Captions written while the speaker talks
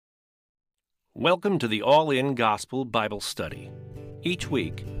Welcome to the All-In Gospel Bible Study. Each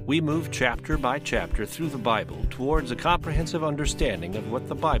week, we move chapter by chapter through the Bible towards a comprehensive understanding of what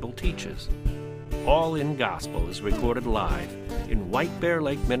the Bible teaches. All-In Gospel is recorded live in White Bear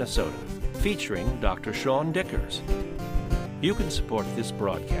Lake, Minnesota, featuring Dr. Sean Dickers. You can support this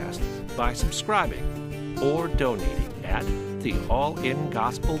broadcast by subscribing or donating at the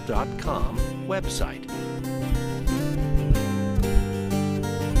allingospel.com website.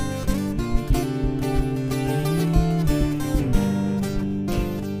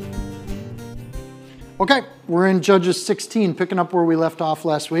 Okay, we're in Judges 16, picking up where we left off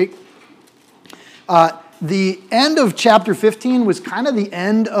last week. The end of chapter 15 was kind of the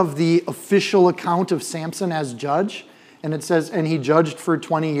end of the official account of Samson as judge. And it says, and he judged for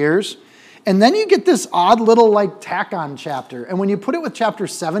 20 years. And then you get this odd little tack-on chapter. And when you put it with chapter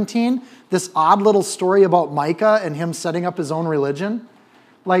 17, this odd little story about Micah and him setting up his own religion.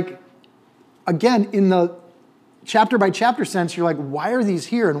 Again, in the chapter by chapter sense, you're like, why are these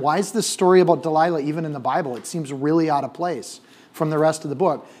here? And why is this story about Delilah even in the Bible? It seems really out of place from the rest of the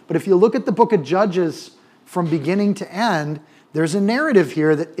book. But if you look at the book of Judges from beginning to end, there's a narrative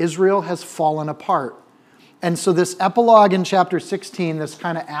here that Israel has fallen apart. And so this epilogue in chapter 16, this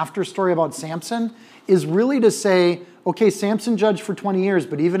kind of after story about Samson, is really to say, okay, Samson judged for 20 years,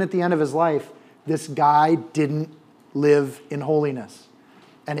 but even at the end of his life, this guy didn't live in holiness.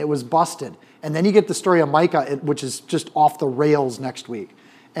 And it was busted. And then you get the story of Micah, which is just off the rails next week.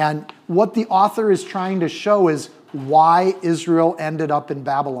 And what the author is trying to show is why Israel ended up in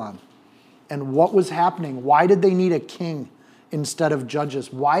Babylon and what was happening. Why did they need a king instead of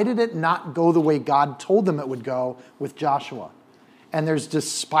judges? Why did it not go the way God told them it would go with Joshua? And there's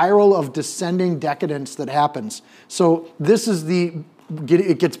this spiral of descending decadence that happens. So this is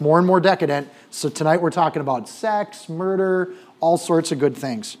it gets more and more decadent. So tonight we're talking about sex, murder, all sorts of good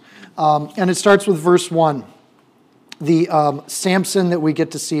things. And it starts with verse 1, the Samson that we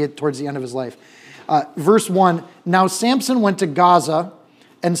get to see it towards the end of his life. Verse 1, now Samson went to Gaza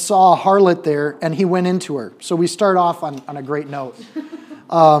and saw a harlot there, and he went into her. So we start off on a great note.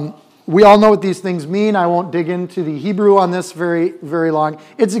 We all know what these things mean. I won't dig into the Hebrew on this very, very long.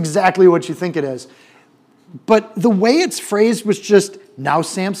 It's exactly what you think it is. But the way it's phrased was just, now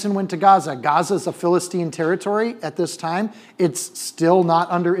Samson went to Gaza. Gaza is a Philistine territory at this time. It's still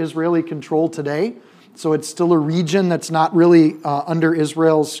not under Israeli control today. So it's still a region that's not really under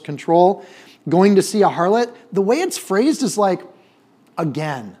Israel's control. Going to see a harlot, the way it's phrased is like,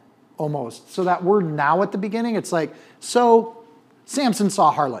 again, almost. So that word now at the beginning, it's like, so Samson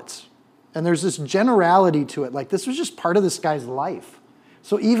saw harlots. And there's this generality to it. Like this was just part of this guy's life.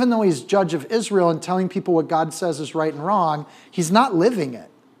 So even though he's judge of Israel and telling people what God says is right and wrong, he's not living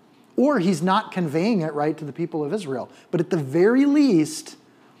it. Or he's not conveying it right to the people of Israel. But at the very least,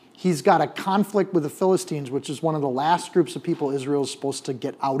 he's got a conflict with the Philistines, which is one of the last groups of people Israel is supposed to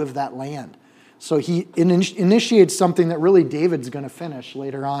get out of that land. So he initiates something that really David's going to finish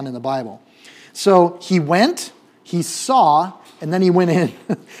later on in the Bible. So he went, he saw, and then he went in.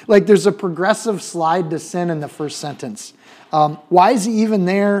 There's a progressive slide to sin in the first sentence. Why is he even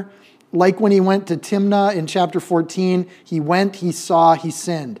there? Like when he went to Timnah in chapter 14, he went, he saw, he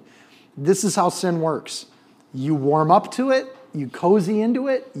sinned. This is how sin works. You warm up to it, you cozy into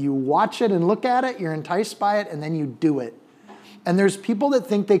it, you watch it and look at it, you're enticed by it, and then you do it. And there's people that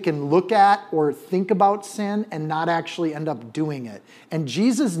think they can look at or think about sin and not actually end up doing it. And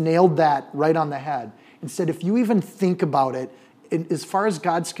Jesus nailed that right on the head and said, if you even think about it, as far as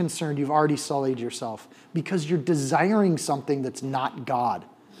God's concerned, you've already sullied yourself because you're desiring something that's not God.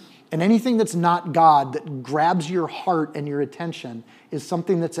 And anything that's not God that grabs your heart and your attention is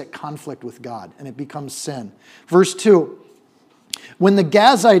something that's at conflict with God, and it becomes sin. Verse 2, when the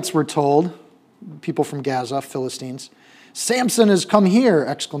Gazites were told, people from Gaza, Philistines, Samson has come here,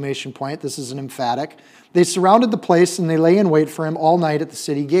 exclamation point. This is an emphatic. They surrounded the place and they lay in wait for him all night at the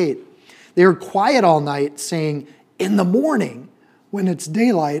city gate. They were quiet all night, saying, in the morning, when it's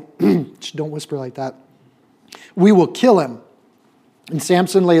daylight, don't whisper like that, we will kill him. And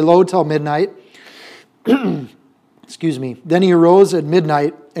Samson lay low till midnight. Excuse me. Then he arose at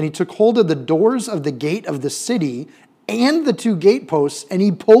midnight, and he took hold of the doors of the gate of the city and the two gateposts, and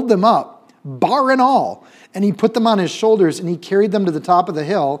he pulled them up, bar and all. And he put them on his shoulders, and he carried them to the top of the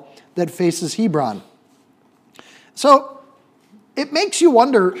hill that faces Hebron. So it makes you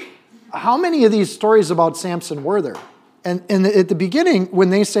wonder, how many of these stories about Samson were there? And at the beginning,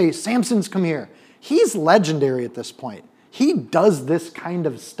 when they say, Samson's come here, he's legendary at this point. He does this kind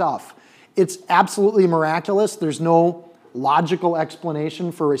of stuff. It's absolutely miraculous. There's no logical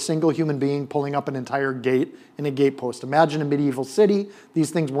explanation for a single human being pulling up an entire gate in a gatepost. Imagine a medieval city.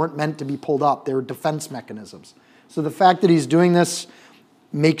 These things weren't meant to be pulled up. They were defense mechanisms. So the fact that he's doing this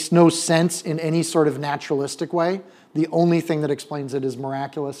makes no sense in any sort of naturalistic way. The only thing that explains it is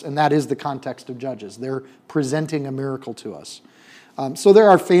miraculous, and that is the context of Judges. They're presenting a miracle to us. So there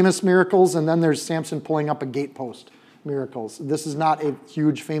are famous miracles, and then there's Samson pulling up a gatepost miracles. This is not a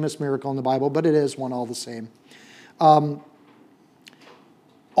huge famous miracle in the Bible, but it is one all the same. All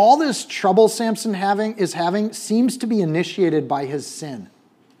this trouble Samson is having seems to be initiated by his sin.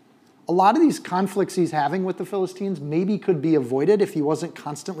 A lot of these conflicts he's having with the Philistines maybe could be avoided if he wasn't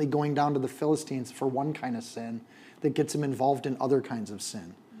constantly going down to the Philistines for one kind of sin that gets him involved in other kinds of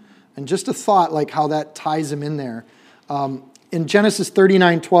sin. And just a thought, like how that ties him in there. In Genesis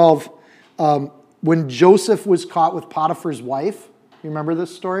 39:12, when Joseph was caught with Potiphar's wife, you remember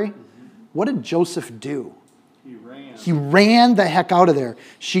this story? Mm-hmm. What did Joseph do? He ran the heck out of there.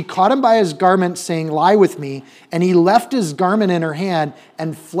 She caught him by his garment, saying, "Lie with me." And he left his garment in her hand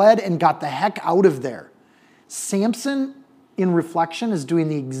and fled and got the heck out of there. Samson, in reflection, is doing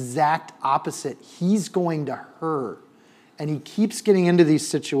the exact opposite. He's going to her. And he keeps getting into these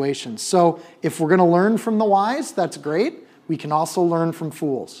situations. So if we're going to learn from the wise, that's great. We can also learn from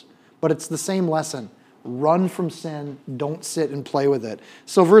fools. But it's the same lesson. Run from sin. Don't sit and play with it.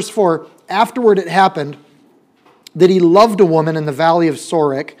 So verse 4, afterward it happened that he loved a woman in the valley of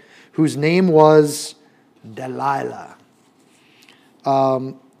Sorek, whose name was Delilah.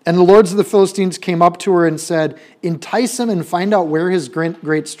 And the lords of the Philistines came up to her and said, "Entice him and find out where his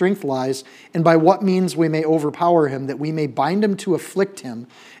great strength lies, and by what means we may overpower him, that we may bind him to afflict him,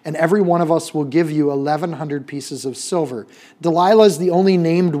 and every one of us will give you 1,100 pieces of silver." Delilah is the only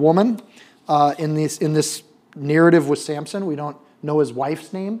named woman in this narrative with Samson. We don't know his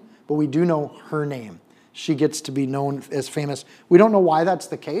wife's name, but we do know her name. She gets to be known as famous. We don't know why that's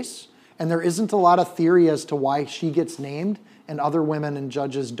the case, and there isn't a lot of theory as to why she gets named and other women and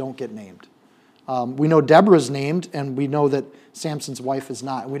judges don't get named. We know Deborah's named, and we know that Samson's wife is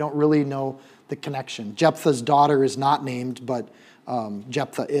not. And we don't really know the connection. Jephthah's daughter is not named, but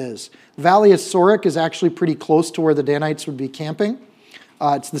Jephthah is. Valley of Sorek is actually pretty close to where the Danites would be camping.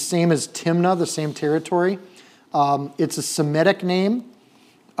 It's the same as Timnah, the same territory. It's a Semitic name.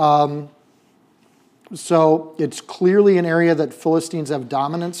 So it's clearly an area that Philistines have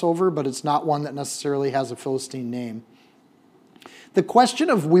dominance over, but it's not one that necessarily has a Philistine name. The question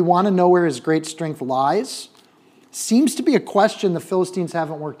of we want to know where his great strength lies seems to be a question the Philistines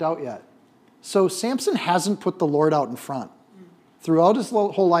haven't worked out yet. So Samson hasn't put the Lord out in front. Throughout his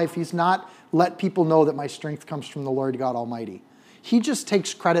whole life, he's not let people know that my strength comes from the Lord God Almighty. He just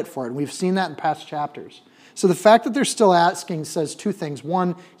takes credit for it, and we've seen that in past chapters. So the fact that they're still asking says two things.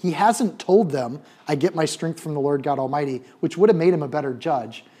 One, he hasn't told them, I get my strength from the Lord God Almighty, which would have made him a better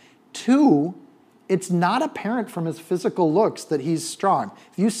judge. Two, it's not apparent from his physical looks that he's strong.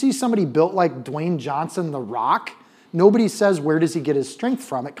 If you see somebody built like Dwayne Johnson, The Rock, nobody says, where does he get his strength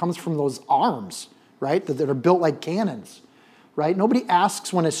from? It comes from those arms, right, that are built like cannons, right? Nobody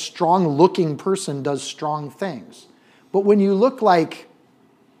asks when a strong-looking person does strong things. But when you look like,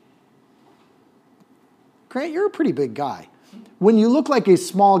 Grant, you're a pretty big guy. When you look like a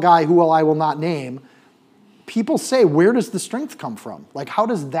small guy who I will not name, people say, where does the strength come from? Like, how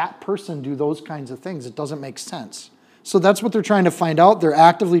does that person do those kinds of things? It doesn't make sense. So that's what they're trying to find out. They're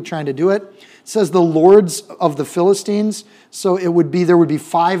actively trying to do it. It says the lords of the Philistines. So there would be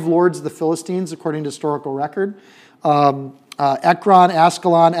 5 lords of the Philistines, according to historical record. Ekron,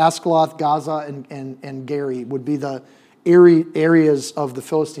 Askelon, Askeloth, Gaza, and Geri would be the areas of the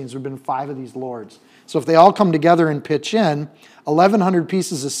Philistines. There have been 5 of these lords. So if they all come together and pitch in, 1,100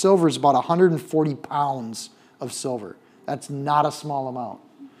 pieces of silver is about 140 pounds of silver. That's not a small amount.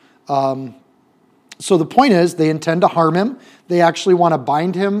 So the point is, they intend to harm him. They actually want to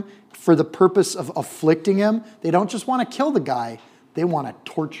bind him for the purpose of afflicting him. They don't just want to kill the guy. They want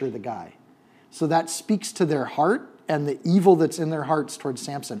to torture the guy. So that speaks to their heart and the evil that's in their hearts towards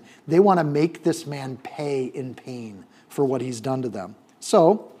Samson. They want to make this man pay in pain for what he's done to them.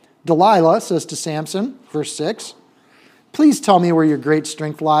 So Delilah says to Samson, verse 6, "Please tell me where your great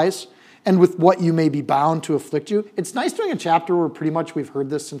strength lies, and with what you may be bound to afflict you." It's nice doing a chapter where pretty much we've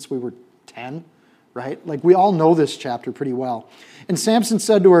heard this since we were 10, right? Like we all know this chapter pretty well. And Samson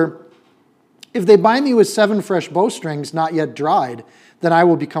said to her, "If they bind me with 7 fresh bowstrings not yet dried, then I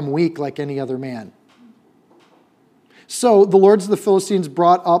will become weak like any other man." So the lords of the Philistines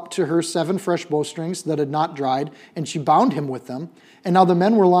brought up to her 7 fresh bowstrings that had not dried, and she bound him with them. And now the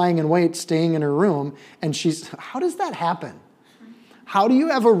men were lying in wait, staying in her room, and how does that happen? How do you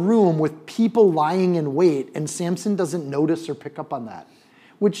have a room with people lying in wait and Samson doesn't notice or pick up on that?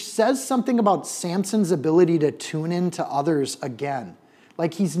 Which says something about Samson's ability to tune in to others again.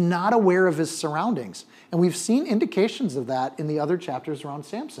 Like he's not aware of his surroundings. And we've seen indications of that in the other chapters around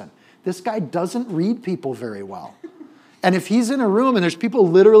Samson. This guy doesn't read people very well. And if he's in a room and there's people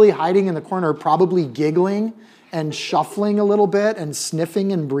literally hiding in the corner, probably giggling and shuffling a little bit and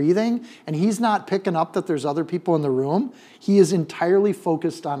sniffing and breathing, and he's not picking up that there's other people in the room, he is entirely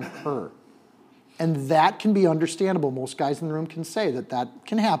focused on her. And that can be understandable. Most guys in the room can say that that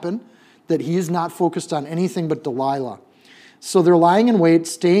can happen, that he is not focused on anything but Delilah. So they're lying in wait,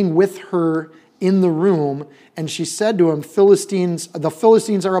 staying with her in the room, and she said to him, the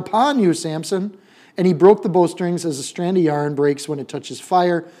Philistines are upon you, Samson. And he broke the bowstrings as a strand of yarn breaks when it touches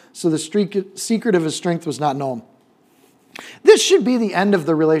fire, so the secret of his strength was not known. This should be the end of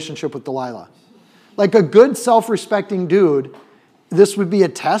the relationship with Delilah. Like a good self-respecting dude, this would be a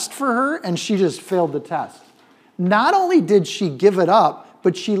test for her, and she just failed the test. Not only did she give it up,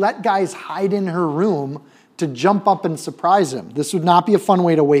 but she let guys hide in her room to jump up and surprise him. This would not be a fun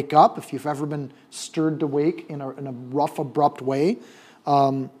way to wake up if you've ever been stirred to wake in a rough, abrupt way.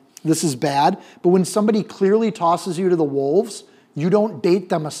 This is bad. But when somebody clearly tosses you to the wolves, you don't date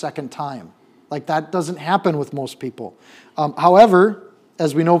them a second time. Like that doesn't happen with most people. However,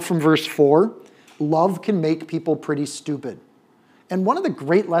 as we know from verse 4, love can make people pretty stupid. And one of the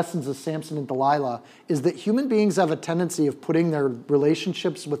great lessons of Samson and Delilah is that human beings have a tendency of putting their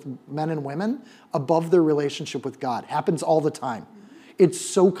relationships with men and women above their relationship with God. Happens all the time. It's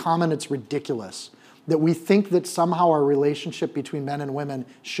so common, it's ridiculous that we think that somehow our relationship between men and women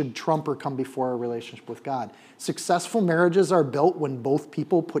should trump or come before our relationship with God. Successful marriages are built when both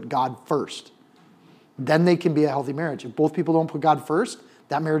people put God first. Then they can be a healthy marriage. If both people don't put God first,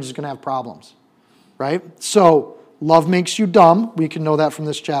 that marriage is going to have problems, right? So, love makes you dumb. We can know that from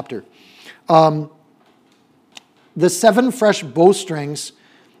this chapter. The 7 fresh bowstrings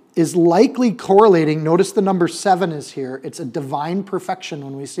is likely correlating. Notice the number 7 is here. It's a divine perfection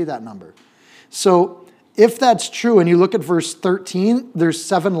when we see that number. So if that's true, and you look at verse 13, there's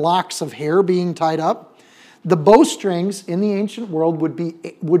 7 locks of hair being tied up. The bowstrings in the ancient world would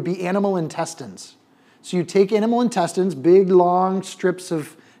be animal intestines. So you take animal intestines, big long strips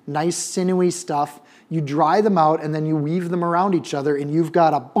of nice sinewy stuff, you dry them out, and then you weave them around each other, and you've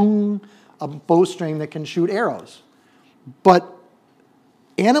got a bowstring that can shoot arrows. But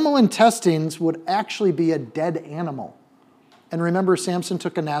animal intestines would actually be a dead animal. And remember, Samson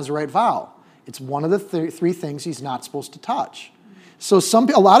took a Nazirite vow. It's one of the 3 things he's not supposed to touch. So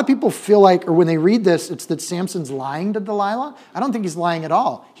a lot of people feel like, or when they read this, it's that Samson's lying to Delilah. I don't think he's lying at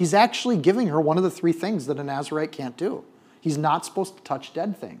all. He's actually giving her one of the 3 things that a Nazirite can't do. He's not supposed to touch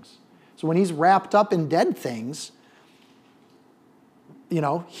dead things. So when he's wrapped up in dead things,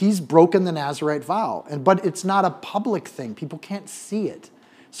 he's broken the Nazirite vow. But it's not a public thing. People can't see it.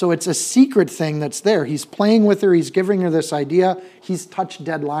 So it's a secret thing that's there. He's playing with her. He's giving her this idea. He's touched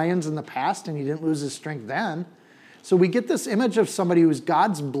dead lions in the past, and he didn't lose his strength then. So we get this image of somebody who's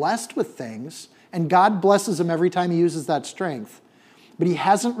God's blessed with things, and God blesses him every time he uses that strength. But he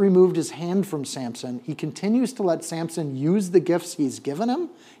hasn't removed his hand from Samson. He continues to let Samson use the gifts he's given him,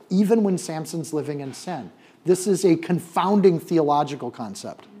 even when Samson's living in sin. This is a confounding theological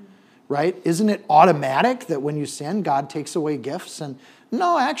concept, right? Isn't it automatic that when you sin, God takes away gifts? And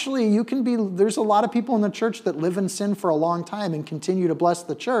no, actually, there's a lot of people in the church that live in sin for a long time and continue to bless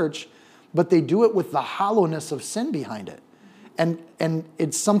the church, but they do it with the hollowness of sin behind it. And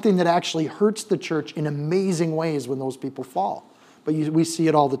it's something that actually hurts the church in amazing ways when those people fall. But we see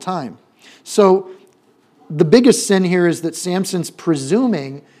it all the time. So the biggest sin here is that Samson's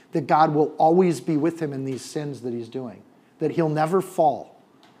presuming that God will always be with him in these sins that he's doing, that he'll never fall,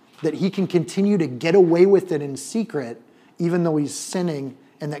 that he can continue to get away with it in secret even though he's sinning,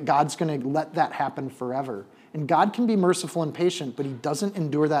 and that God's going to let that happen forever. And God can be merciful and patient, but he doesn't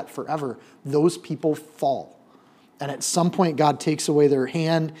endure that forever. Those people fall. And at some point, God takes away their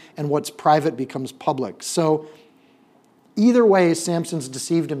hand, and what's private becomes public. So either way, Samson's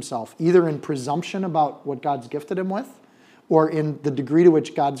deceived himself, either in presumption about what God's gifted him with, or in the degree to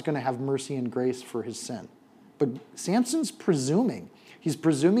which God's going to have mercy and grace for his sin. But Samson's presuming. He's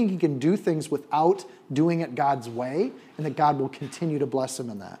presuming he can do things without doing it God's way, and that God will continue to bless him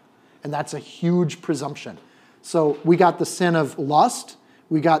in that. And that's a huge presumption. So we got the sin of lust,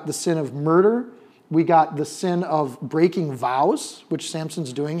 we got the sin of murder, we got the sin of breaking vows, which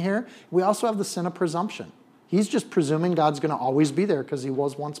Samson's doing here. We also have the sin of presumption. He's just presuming God's going to always be there because he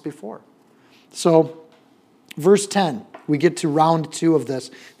was once before. So verse 10, we get to round 2 of this.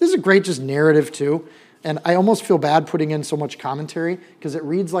 This is a great just narrative too. And I almost feel bad putting in so much commentary because it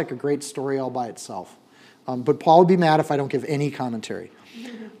reads like a great story all by itself. But Paul would be mad if I don't give any commentary.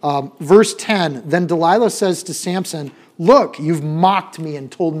 Verse 10, then Delilah says to Samson, look, you've mocked me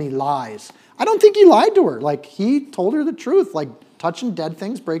and told me lies. I don't think he lied to her. Like, he told her the truth. Like, touching dead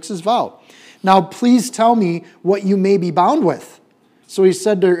things breaks his vow. Now, please tell me what you may be bound with. So he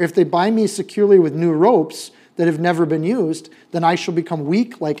said to her, if they bind me securely with new ropes that have never been used, then I shall become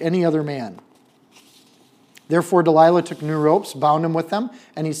weak like any other man. Therefore Delilah took new ropes, bound him with them,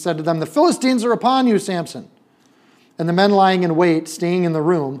 and he said to them, the Philistines are upon you, Samson. And the men lying in wait, staying in the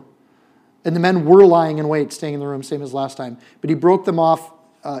room, and the men were lying in wait, staying in the room, same as last time. But he broke them off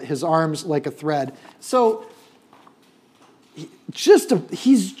his arms like a thread. So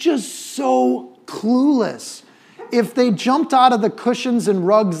he's just so clueless. If they jumped out of the cushions and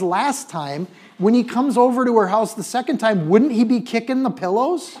rugs last time, when he comes over to her house the second time, wouldn't he be kicking the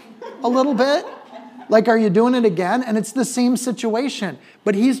pillows a little bit? Like, are you doing it again? And it's the same situation.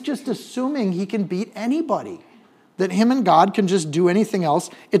 But he's just assuming he can beat anybody, that him and God can just do anything else.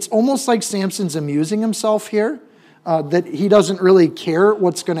 It's almost like Samson's amusing himself here, that he doesn't really care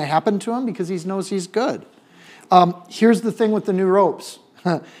what's going to happen to him because he knows he's good. Here's the thing with the new ropes.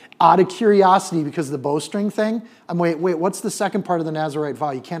 Out of curiosity, because of the bowstring thing, wait, what's the second part of the Nazirite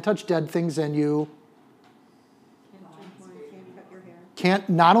vow? You can't touch dead things and you can't,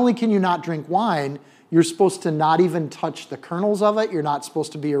 not only can you not drink wine, you're supposed to not even touch the kernels of it. You're not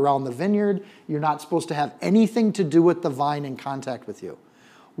supposed to be around the vineyard. You're not supposed to have anything to do with the vine in contact with you.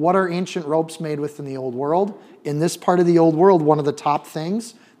 What are ancient ropes made with in the old world? In this part of the old world, one of the top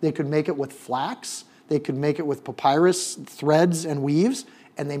things, they could make it with flax. They could make it with papyrus threads and weaves,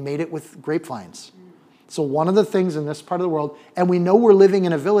 and they made it with grapevines. So one of the things in this part of the world, and we know we're living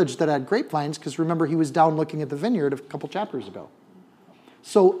in a village that had grapevines because remember he was down looking at the vineyard a couple chapters ago.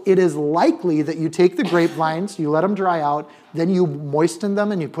 So it is likely that you take the grapevines, you let them dry out, then you moisten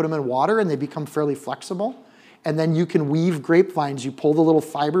them and you put them in water and they become fairly flexible. And then you can weave grapevines. You pull the little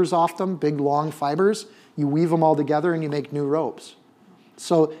fibers off them, big long fibers. You weave them all together and you make new ropes.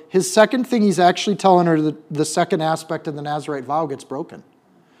 So his second thing, he's actually telling her that the second aspect of the Nazirite vow gets broken.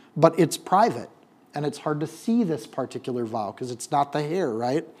 But it's private and it's hard to see this particular vow because it's not the hair,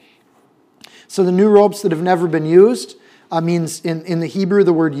 right? So the new ropes that have never been used, means in the Hebrew,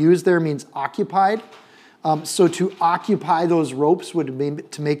 the word used there means occupied. So to occupy those ropes would be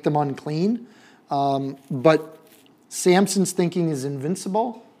to make them unclean. But Samson's thinking is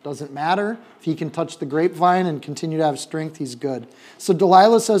invincible. Doesn't matter. If he can touch the grapevine and continue to have strength, he's good. So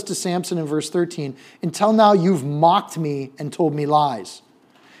Delilah says to Samson in verse 13, until now you've mocked me and told me lies.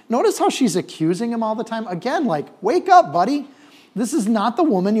 Notice how she's accusing him all the time. Again, like, wake up, buddy. This is not the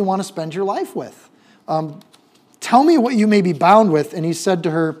woman you want to spend your life with. Tell me what you may be bound with. And he said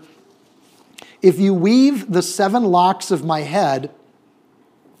to her, if you weave the 7 locks of my head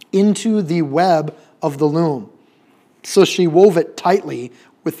into the web of the loom. So she wove it tightly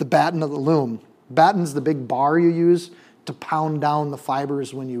with the batten of the loom. Batten's the big bar you use to pound down the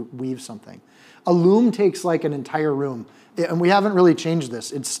fibers when you weave something. A loom takes like an entire room. And we haven't really changed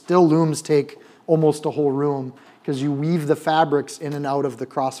this. It's still looms take almost a whole room because you weave the fabrics in and out of the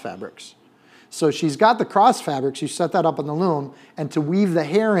cross fabrics. So she's got the cross fabrics, you set that up on the loom, and to weave the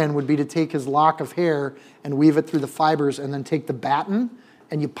hair in would be to take his lock of hair and weave it through the fibers and then take the batten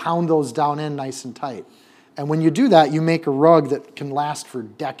and you pound those down in nice and tight. And when you do that, you make a rug that can last for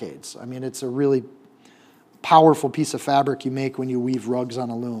decades. I mean, it's a really powerful piece of fabric you make when you weave rugs on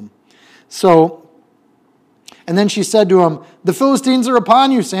a loom. So, and then she said to him, the Philistines are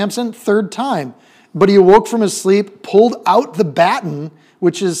upon you, Samson, 3rd time. But he awoke from his sleep, pulled out the batten,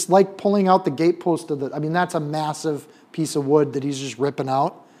 which is like pulling out the gatepost of the, I mean, that's a massive piece of wood that he's just ripping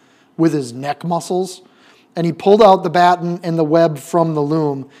out with his neck muscles. And he pulled out the batten and the web from the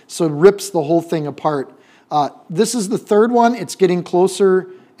loom, so it rips the whole thing apart. This is the 3rd one. It's getting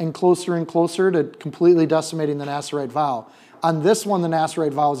closer and closer and closer to completely decimating the Nazirite vow. On this one, the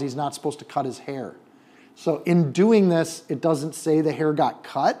Nazirite vow is he's not supposed to cut his hair. So in doing this, it doesn't say the hair got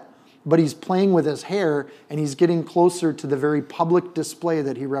cut, but he's playing with his hair and he's getting closer to the very public display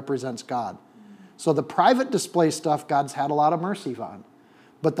that he represents God. So the private display stuff, God's had a lot of mercy on.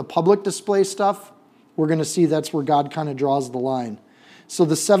 But the public display stuff, we're going to see that's where God kind of draws the line. So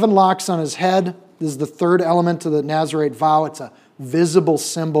the 7 locks on his head, this is the 3rd element of the Nazirite vow. It's a visible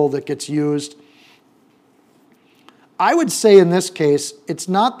symbol that gets used. I would say in this case, it's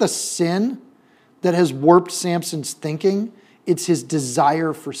not the sin that has warped Samson's thinking. It's his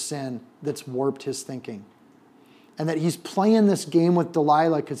desire for sin that's warped his thinking. And that he's playing this game with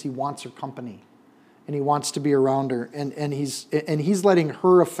Delilah because he wants her company. and he wants to be around her, and he's letting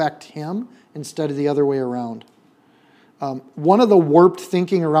her affect him instead of the other way around. One of the warped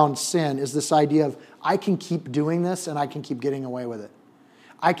thinking around sin is this idea of, I can keep doing this and I can keep getting away with it.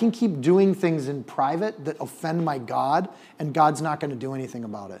 I can keep doing things in private that offend my God, and God's not going to do anything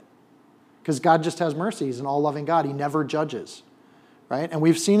about it. Because God just has mercy. He's an all-loving God. He never judges, right? And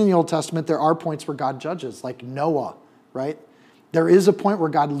we've seen in the Old Testament there are points where God judges, like Noah, right? There is a point where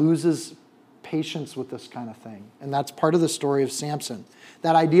God loses patience with this kind of thing, and that's part of the story of Samson.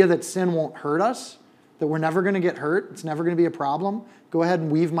 That idea that sin won't hurt us, that we're never going to get hurt, it's never going to be a problem. Go ahead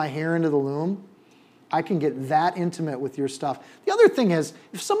and weave my hair into the loom. I can get that intimate with your stuff. The other thing is,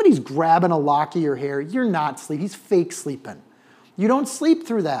 if somebody's grabbing a lock of your hair, you're not sleeping. He's fake sleeping. You don't sleep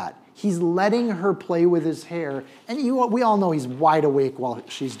through that. He's letting her play with his hair, and we all know he's wide awake while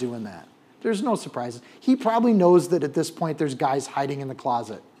she's doing that. There's no surprises. He probably knows that at this point there's guys hiding in the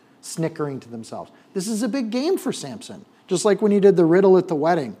closet, snickering to themselves. This is a big game for Samson, just like when he did the riddle at the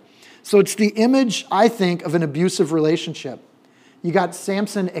wedding. So it's the image, I think, of an abusive relationship. You got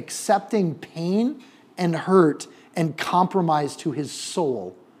Samson accepting pain and hurt and compromise to his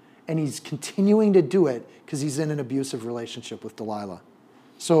soul, and he's continuing to do it because he's in an abusive relationship with Delilah.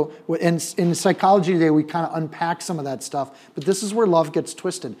 So in psychology today, we kind of unpack some of that stuff, but this is where love gets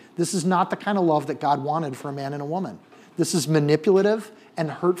twisted. This is not the kind of love that God wanted for a man and a woman. This is manipulative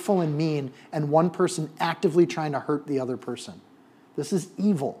and hurtful and mean, and one person actively trying to hurt the other person. This is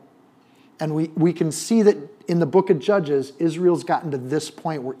evil. And we can see that in the book of Judges, Israel's gotten to this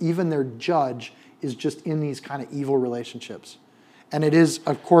point where even their judge is just in these kind of evil relationships. And it is,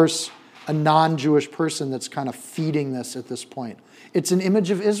 of course, a non-Jewish person that's kind of feeding this at this point. It's an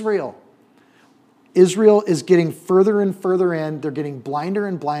image of Israel. Israel is getting further and further in. They're getting blinder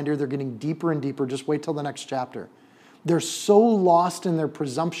and blinder. They're getting deeper and deeper. Just wait till the next chapter. They're so lost in their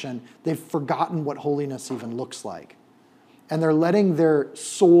presumption, they've forgotten what holiness even looks like. And they're letting their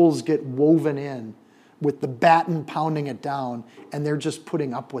souls get woven in with the baton pounding it down, and they're just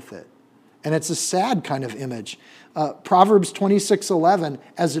putting up with it. And it's a sad kind of image. Proverbs 26:11,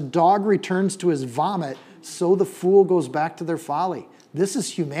 as a dog returns to his vomit, so the fool goes back to their folly. This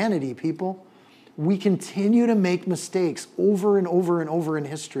is humanity, people. We continue to make mistakes over and over and over in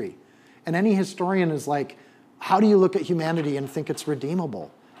history. And any historian is like, how do you look at humanity and think it's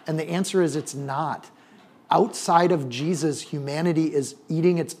redeemable? And the answer is it's not. Outside of Jesus, humanity is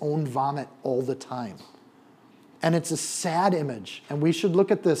eating its own vomit all the time. And it's a sad image. And we should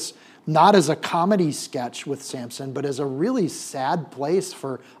look at this not as a comedy sketch with Samson, but as a really sad place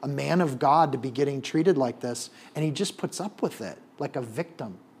for a man of God to be getting treated like this. And he just puts up with it like a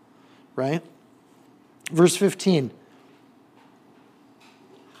victim, right? Verse 15.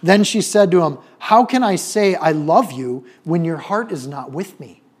 Then she said to him, how can I say I love you when your heart is not with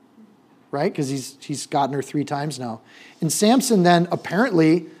me? Right? Because he's gotten her 3 times now. And Samson then,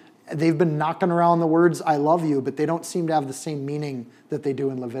 apparently, they've been knocking around the words, I love you, but they don't seem to have the same meaning that they do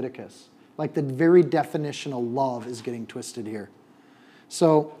in Leviticus. Like the very definition of love is getting twisted here.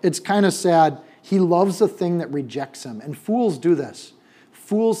 So it's kind of sad. He loves a thing that rejects him. And fools do this.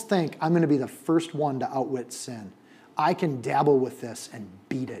 Fools think, I'm going to be the first one to outwit sin. I can dabble with this and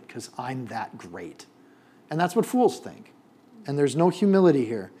beat it because I'm that great. And that's what fools think. And there's no humility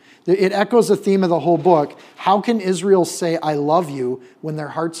here. It echoes the theme of the whole book. How can Israel say, I love you, when their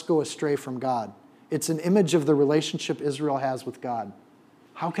hearts go astray from God? It's an image of the relationship Israel has with God.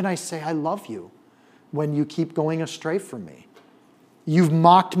 How can I say I love you when you keep going astray from me? You've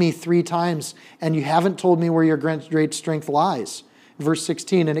mocked me 3 times, and you haven't told me where your great strength lies. Verse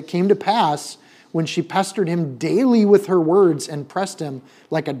 16, and it came to pass, when she pestered him daily with her words and pressed him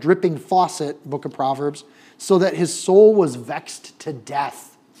like a dripping faucet, book of Proverbs, so that his soul was vexed to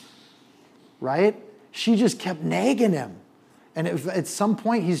death. Right? She just kept nagging him. And at some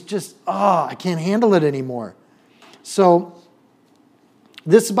point, he's just, I can't handle it anymore. So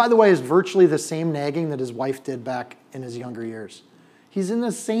this, by the way, is virtually the same nagging that his wife did back in his younger years. He's in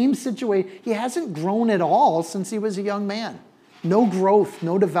the same situation. He hasn't grown at all since he was a young man. No growth,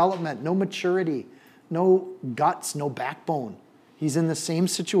 no development, no maturity, no guts, no backbone. He's in the same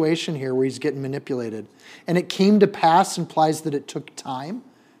situation here where he's getting manipulated. And it came to pass implies that it took time,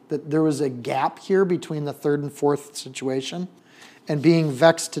 that there was a gap here between the 3rd and 4th situation. And being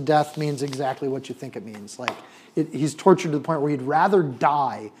vexed to death means exactly what you think it means. Like he's tortured to the point where he'd rather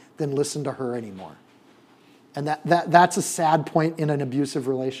die than listen to her anymore. And that's a sad point in an abusive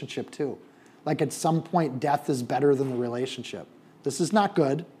relationship too. Like at some point, death is better than the relationship. This is not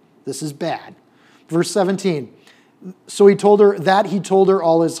good. This is bad. Verse 17, So he told her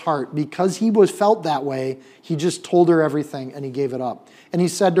all his heart. Because he was felt that way, he just told her everything and he gave it up. And he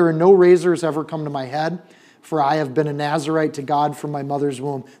said to her, no razor has ever come to my head, for I have been a Nazirite to God from my mother's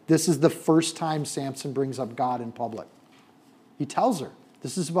womb. This is the first time Samson brings up God in public. He tells her,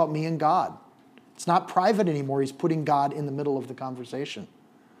 this is about me and God. It's not private anymore. He's putting God in the middle of the conversation.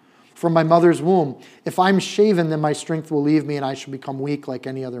 From my mother's womb, if I'm shaven, then my strength will leave me and I shall become weak like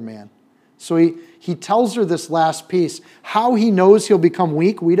any other man. So he tells her this last piece. How he knows he'll become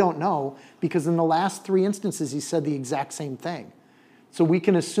weak, we don't know, because in the last 3 instances, he said the exact same thing. So we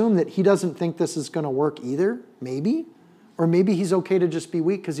can assume that he doesn't think this is going to work either, maybe. Or maybe he's okay to just be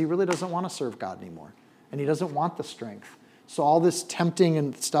weak because he really doesn't want to serve God anymore. And he doesn't want the strength. So all this tempting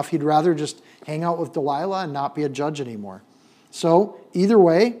and stuff, he'd rather just hang out with Delilah and not be a judge anymore. So either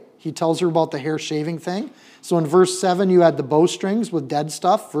way, he tells her about the hair shaving thing. So in verse 7, you had the bowstrings with dead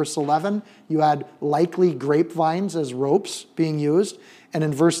stuff. Verse 11, you had likely grapevines as ropes being used. And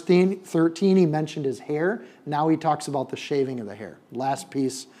in verse 13, he mentioned his hair. Now he talks about the shaving of the hair. Last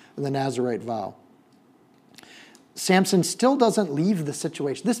piece of the Nazirite vow. Samson still doesn't leave the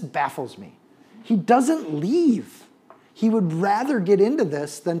situation. This baffles me. He doesn't leave. He would rather get into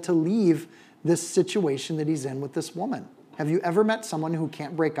this than to leave this situation that he's in with this woman. Have you ever met someone who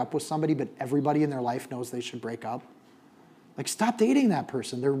can't break up with somebody, but everybody in their life knows they should break up? Like, stop dating that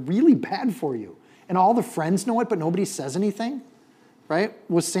person. They're really bad for you. And all the friends know it, but nobody says anything, right?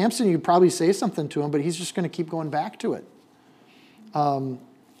 With Samson, you'd probably say something to him, but he's just going to keep going back to it.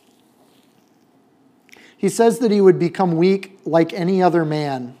 He says that he would become weak like any other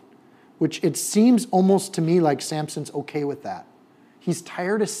man, which it seems almost to me like Samson's okay with that. He's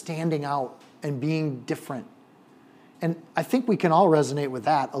tired of standing out and being different. And I think we can all resonate with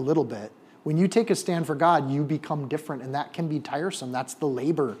that a little bit. When you take a stand for God, you become different, and that can be tiresome. That's the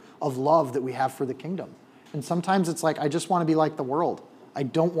labor of love that we have for the kingdom. And sometimes it's like, I just want to be like the world. I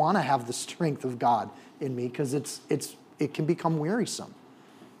don't want to have the strength of God in me because it can become wearisome.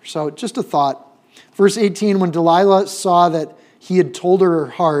 So just a thought. Verse 18, when Delilah saw that he had told her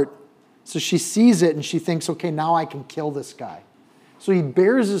heart, so she sees it and she thinks, okay, now I can kill this guy. So he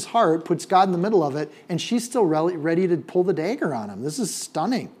bears his heart, puts God in the middle of it, and she's still ready to pull the dagger on him. This is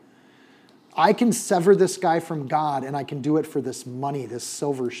stunning. I can sever this guy from God, and I can do it for this money, this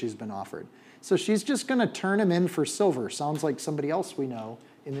silver she's been offered. So she's just going to turn him in for silver. Sounds like somebody else we know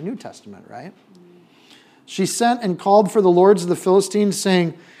in the New Testament, right? She sent and called for the lords of the Philistines,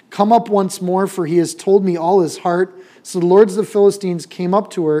 saying, come up once more, for he has told me all his heart. So the lords of the Philistines came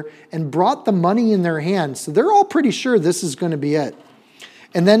up to her and brought the money in their hands. So they're all pretty sure this is going to be it.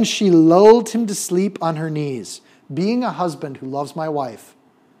 And then she lulled him to sleep on her knees. Being a husband who loves my wife,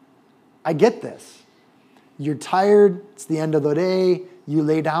 I get this. You're tired, it's the end of the day, you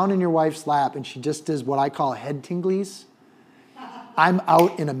lay down in your wife's lap and she just does what I call head tinglies. I'm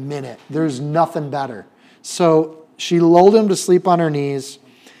out in a minute. There's nothing better. So she lulled him to sleep on her knees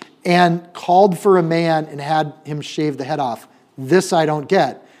and called for a man and had him shave the head off. This I don't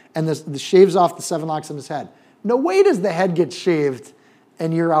get. And the shaves off the 7 locks on his head. No way does the head get shaved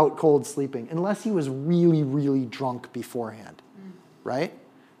and you're out cold sleeping, unless he was really, really drunk beforehand, right?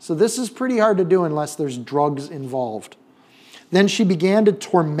 So this is pretty hard to do unless there's drugs involved. Then she began to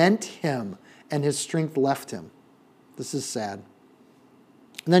torment him, and his strength left him. This is sad.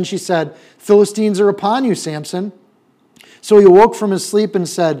 And then she said, Philistines are upon you, Samson. So he awoke from his sleep and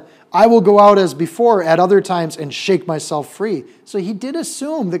said, I will go out as before at other times and shake myself free. So he did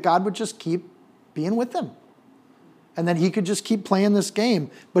assume that God would just keep being with him. And then he could just keep playing this game.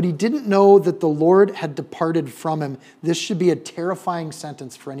 But he didn't know that the Lord had departed from him. This should be a terrifying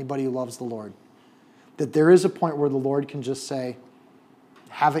sentence for anybody who loves the Lord. That there is a point where the Lord can just say,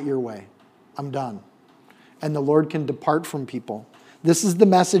 have it your way. I'm done. And the Lord can depart from people. This is the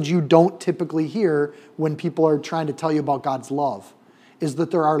message you don't typically hear when people are trying to tell you about God's love, is that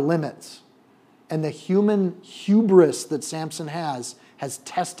there are limits. And the human hubris that Samson has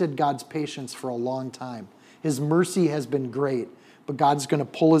tested God's patience for a long time. His mercy has been great, but God's going to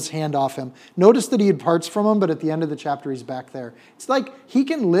pull his hand off him. Notice that he departs from him, but at the end of the chapter, he's back there. It's like he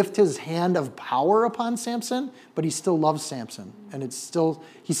can lift his hand of power upon Samson, but he still loves Samson. And he's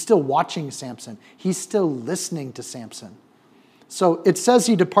still watching Samson. He's still listening to Samson. So it says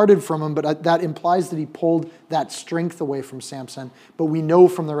he departed from him, but that implies that he pulled that strength away from Samson. But we know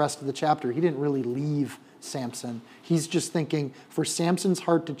from the rest of the chapter, he didn't really leave Samson. He's just thinking, for Samson's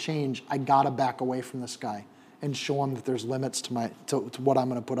heart to change, I got to back away from this guy and show him that there's limits to what I'm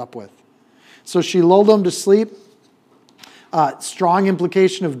going to put up with. So she lulled him to sleep. Strong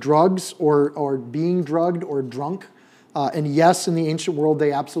implication of drugs or being drugged or drunk. And yes, in the ancient world,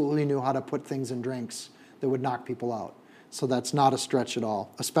 they absolutely knew how to put things in drinks. that would knock people out. So that's not a stretch at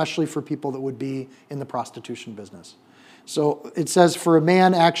all, especially for people that would be in the prostitution business. So it says for a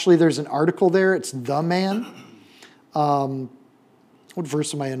man, actually there's an article there. It's the man. What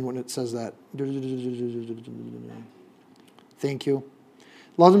verse am I in when it says that? Thank you.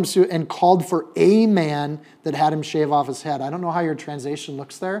 Loved him and called for a man that had him shave off his head. I don't know how your translation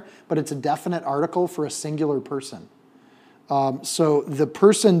looks there, but it's a definite article for a singular person. So the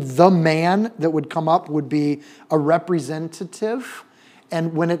person, the man that would come up would be a representative.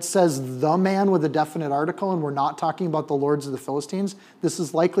 And when it says the man with a definite article, and we're not talking about the lords of the Philistines, this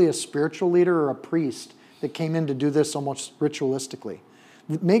is likely a spiritual leader or a priest that came in to do this almost ritualistically.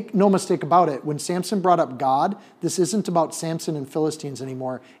 Make no mistake about it, when Samson brought up God, this isn't about Samson and Philistines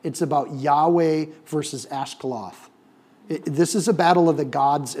anymore. It's about Yahweh versus Ashtaroth. This is a battle of the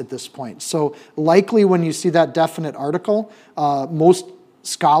gods at this point. So likely when you see that definite article, most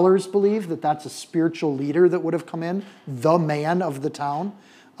scholars believe that that's a spiritual leader that would have come in. The man of the town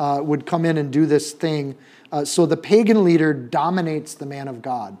would come in and do this thing. So the pagan leader dominates the man of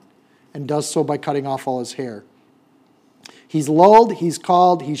God and does so by cutting off all his hair. He's lulled, he's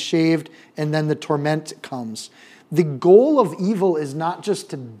called, he's shaved, and then the torment comes. The goal of evil is not just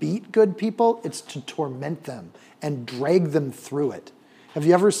to beat good people, it's to torment them and drag them through it. Have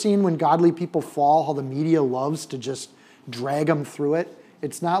you ever seen when godly people fall, how the media loves to just drag them through it?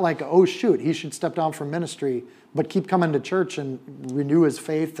 It's not like, oh shoot, he should step down from ministry, but keep coming to church and renew his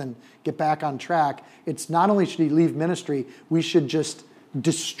faith and get back on track. It's not only should he leave ministry, we should just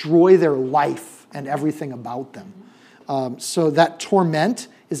destroy their life and everything about them. So that torment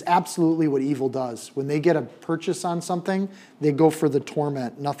is absolutely what evil does. When they get a purchase on something, they go for the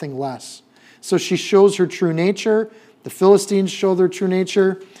torment, nothing less. So she shows her true nature. The Philistines show their true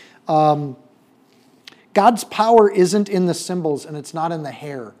nature. God's power isn't in the symbols, and it's not in the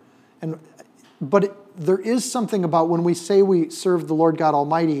hair. But there is something about when we say we serve the Lord God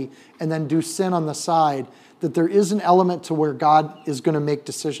Almighty and then do sin on the side, that there is an element to where God is going to make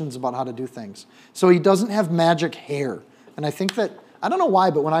decisions about how to do things. So he doesn't have magic hair. And I think that, I don't know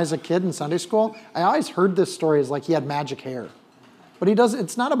why, but when I was a kid in Sunday school, I always heard this story as like he had magic hair. But he doesn't.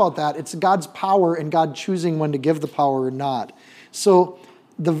 It's not about that. It's God's power and God choosing when to give the power or not. So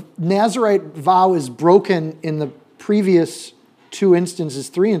the Nazirite vow is broken in the previous three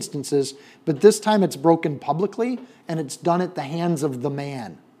instances, but this time it's broken publicly and it's done at the hands of the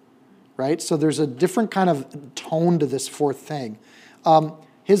man. Right? So there's a different kind of tone to this fourth thing.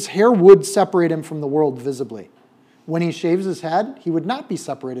 His hair would separate him from the world visibly. When he shaves his head, he would not be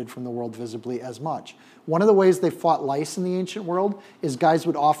separated from the world visibly as much. One of the ways they fought lice in the ancient world is guys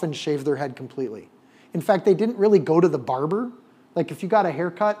would often shave their head completely. In fact, they didn't really go to the barber. Like if you got a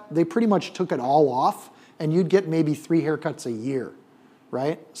haircut, they pretty much took it all off, and you'd get maybe 3 haircuts a year,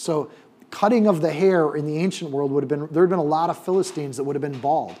 right? So cutting of the hair in the ancient world there would have been a lot of Philistines that would have been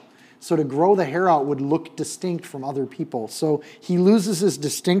bald. So to grow the hair out would look distinct from other people. So he loses his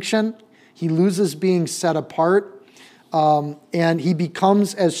distinction. He loses being set apart. And he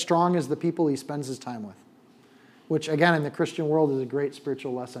becomes as strong as the people he spends his time with. Which, again, in the Christian world is a great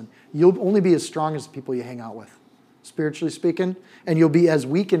spiritual lesson. You'll only be as strong as the people you hang out with, spiritually speaking. And you'll be as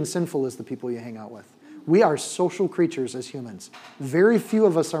weak and sinful as the people you hang out with. We are social creatures as humans. Very few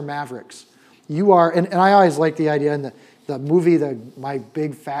of us are mavericks. You are, and I always like the idea in the movie, My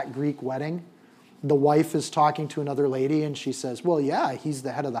Big Fat Greek Wedding, the wife is talking to another lady and she says, well, yeah, he's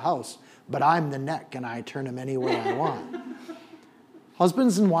the head of the house, but I'm the neck and I turn him any way I want.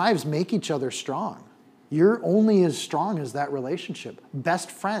 Husbands and wives make each other strong. You're only as strong as that relationship.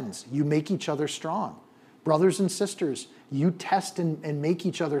 Best friends, you make each other strong. Brothers and sisters, you test and make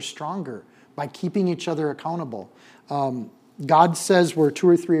each other stronger by keeping each other accountable. God says where 2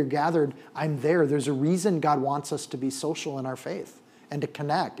 or 3 are gathered, I'm there. There's a reason God wants us to be social in our faith and to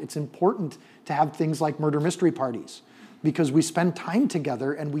connect. It's important to have things like murder mystery parties because we spend time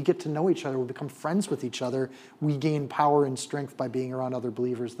together and we get to know each other. We become friends with each other. We gain power and strength by being around other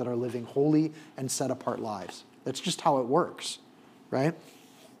believers that are living holy and set apart lives. That's just how it works, right?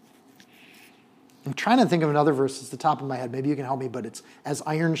 I'm trying to think of another verse. It's the top of my head. Maybe you can help me, but it's as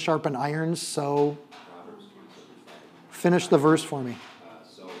iron sharpen iron, so... Finish the verse for me.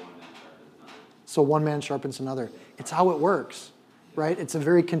 So one man sharpens another. It's how it works, right? It's a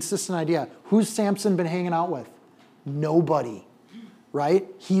very consistent idea. Who's Samson been hanging out with? Nobody, right?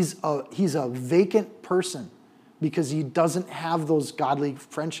 He's a vacant person because he doesn't have those godly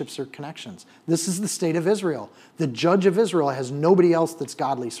friendships or connections. This is the state of Israel. The judge of Israel has nobody else that's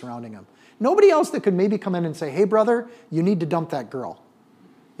godly surrounding him. Nobody else that could maybe come in and say, hey, brother, you need to dump that girl.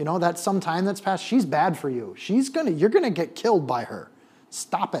 You know, that's some time that's passed. She's bad for you. You're going to get killed by her.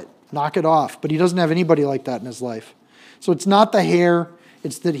 Stop it. Knock it off. But he doesn't have anybody like that in his life. So it's not the hair.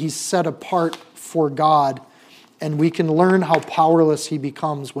 It's that he's set apart for God. And we can learn how powerless he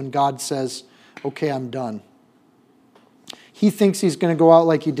becomes when God says, okay, I'm done. He thinks he's going to go out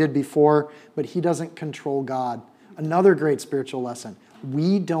like he did before, but he doesn't control God. Another great spiritual lesson.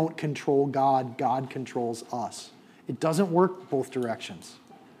 We don't control God. God controls us. It doesn't work both directions.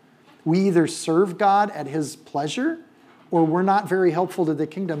 We either serve God at his pleasure, or we're not very helpful to the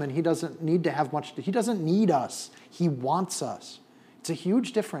kingdom, and he doesn't need to have much. He doesn't need us. He wants us. It's a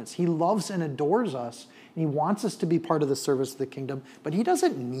huge difference. He loves and adores us, and he wants us to be part of the service of the kingdom, but he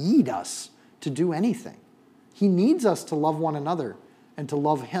doesn't need us to do anything. He needs us to love one another and to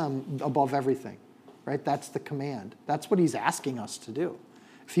love him above everything, right? That's the command. That's what he's asking us to do.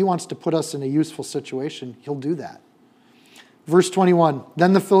 If he wants to put us in a useful situation, he'll do that. Verse 21,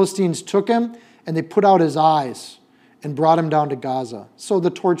 then the Philistines took him, and they put out his eyes and brought him down to Gaza. So the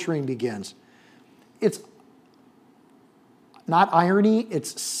torturing begins. It's not irony,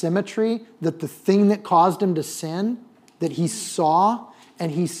 it's symmetry, that the thing that caused him to sin, that he saw,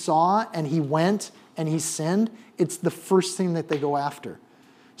 and he went, and he sinned, it's the first thing that they go after.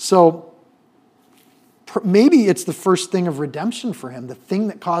 So maybe it's the first thing of redemption for him. The thing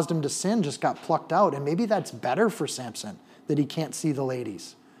that caused him to sin just got plucked out, and maybe that's better for Samson, that he can't see the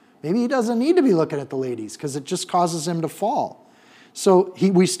ladies. Maybe he doesn't need to be looking at the ladies because it just causes him to fall. So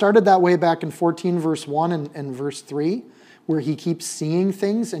we started that way back in 14 verse 1 and verse 3, where he keeps seeing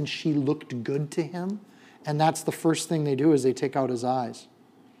things and she looked good to him. And that's the first thing they do is they take out his eyes.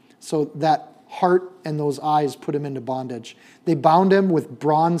 So that heart and those eyes put him into bondage. They bound him with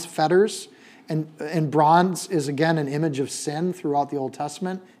bronze fetters. And bronze is, again, an image of sin throughout the Old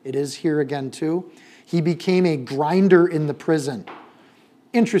Testament. It is here again, too. He became a grinder in the prison.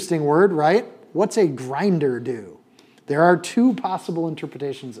 Interesting word, right? What's a grinder do? There are two possible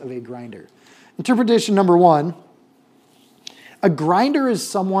interpretations of a grinder. Interpretation number one, a grinder is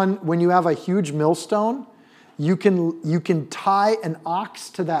someone, when you have a huge millstone, you can tie an ox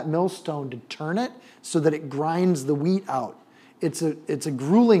to that millstone to turn it so that it grinds the wheat out. It's a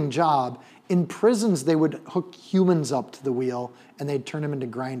grueling job. In prisons, they would hook humans up to the wheel and they'd turn them into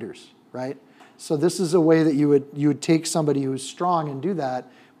grinders, right? So this is a way that you would take somebody who's strong and do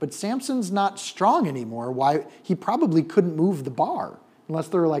that. But Samson's not strong anymore. Why? He probably couldn't move the bar unless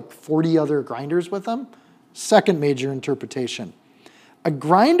there were like 40 other grinders with him. Second major interpretation. A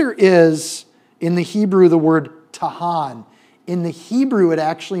grinder is, in the Hebrew, the word tahan. In the Hebrew, it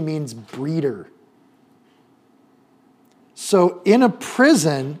actually means breeder. So in a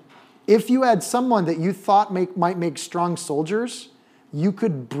prison, if you had someone that you thought might make strong soldiers, you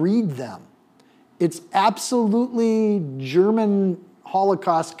could breed them. It's absolutely German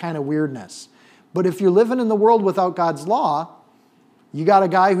Holocaust kind of weirdness. But if you're living in the world without God's law, you got a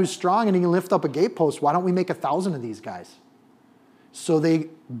guy who's strong and he can lift up a gatepost. Why don't we make 1,000 of these guys? So they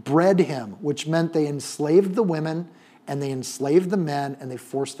bred him, which meant they enslaved the women and they enslaved the men and they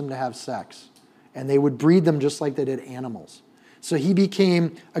forced them to have sex. And they would breed them just like they did animals. So he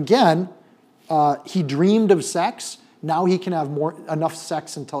became, again, he dreamed of sex. Now he can have enough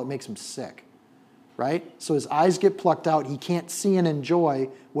sex until it makes him sick. Right? So his eyes get plucked out. He can't see and enjoy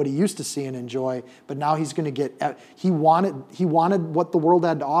what he used to see and enjoy, but now he's going to get, he wanted what the world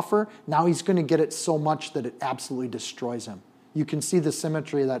had to offer. Now he's going to get it so much that it absolutely destroys him. You can see the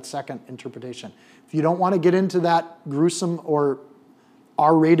symmetry of that second interpretation. If you don't want to get into that gruesome or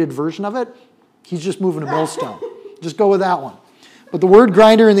R-rated version of it, he's just moving a millstone. Just go with that one. But the word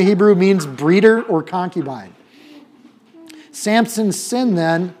grinder in the Hebrew means breeder or concubine. Samson's sin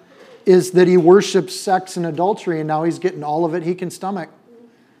then is that he worships sex and adultery, and now he's getting all of it he can stomach.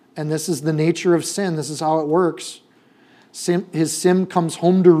 And this is the nature of sin. This is how it works. His sin comes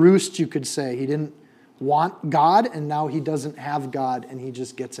home to roost, you could say. He didn't want God, and now he doesn't have God, and he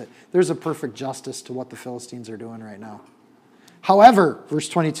just gets it. There's a perfect justice to what the Philistines are doing right now. However, verse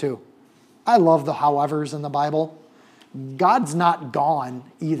 22, I love the howevers in the Bible. God's not gone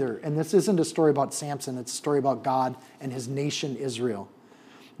either. And this isn't a story about Samson. It's a story about God and his nation, Israel.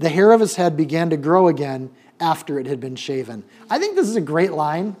 The hair of his head began to grow again after it had been shaven. I think this is a great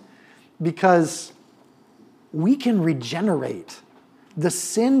line because we can regenerate. The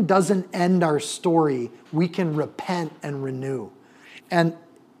sin doesn't end our story. We can repent and renew. And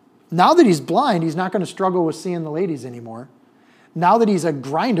now that he's blind, he's not going to struggle with seeing the ladies anymore. Now that he's a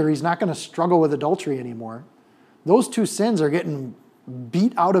grinder, he's not going to struggle with adultery anymore. Those two sins are getting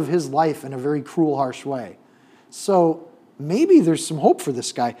beat out of his life in a very cruel, harsh way. So maybe there's some hope for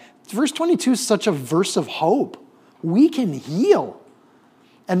this guy. Verse 22 is such a verse of hope. We can heal.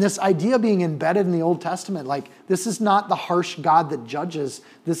 And this idea being embedded in the Old Testament, like this is not the harsh God that judges.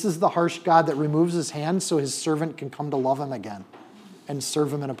 This is the harsh God that removes his hand so his servant can come to love him again and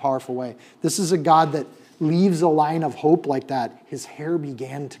serve him in a powerful way. This is a God that leaves a line of hope like that. His hair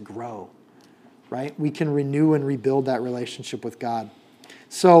began to grow, right? We can renew and rebuild that relationship with God.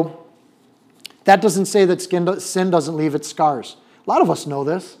 So that doesn't say that sin doesn't leave its scars. A lot of us know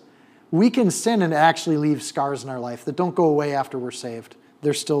this. We can sin and actually leave scars in our life that don't go away after we're saved.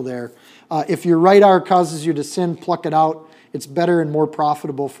 They're still there. If your right eye causes you to sin, pluck it out. It's better and more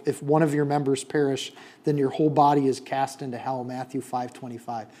profitable if one of your members perish than your whole body is cast into hell, Matthew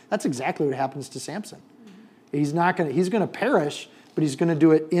 5:25. That's exactly what happens to Samson. He's going to perish, but he's going to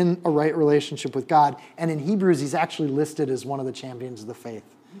do it in a right relationship with God. And in Hebrews, he's actually listed as one of the champions of the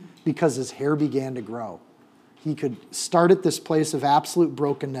faith because his hair began to grow. He could start at this place of absolute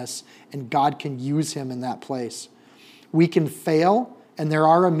brokenness, and God can use him in that place. We can fail, and there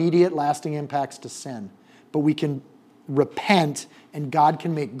are immediate lasting impacts to sin, but we can repent, and God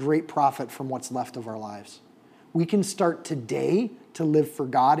can make great profit from what's left of our lives. We can start today to live for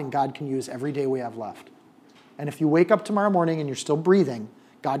God, and God can use every day we have left. And if you wake up tomorrow morning and you're still breathing,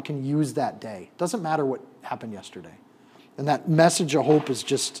 God can use that day. It doesn't matter what happened yesterday. And that message of hope is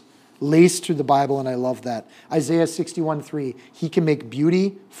just laced through the Bible, and I love that. Isaiah 61:3, he can make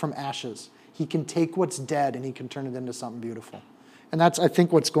beauty from ashes. He can take what's dead and he can turn it into something beautiful. And that's, I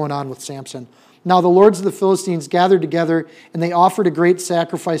think, what's going on with Samson. Now the lords of the Philistines gathered together, and they offered a great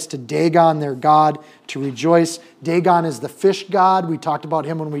sacrifice to Dagon, their god, to rejoice. Dagon is the fish god. We talked about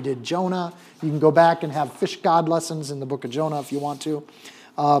him when we did Jonah. You can go back and have fish god lessons in the book of Jonah if you want to.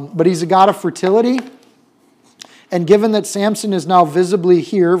 But he's a god of fertility. And given that Samson is now visibly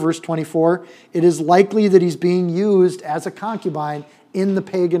here, verse 24, it is likely that he's being used as a concubine in the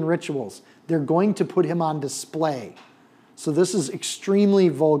pagan rituals. They're going to put him on display. So this is extremely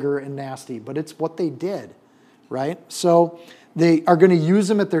vulgar and nasty, but it's what they did, right? So they are going to use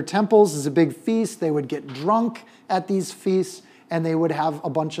him at their temples as a big feast. They would get drunk at these feasts, and they would have a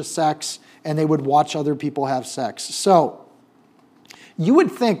bunch of sex, and they would watch other people have sex. So you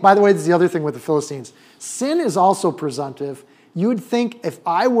would think, by the way, this is the other thing with the Philistines, sin is also presumptive. You would think if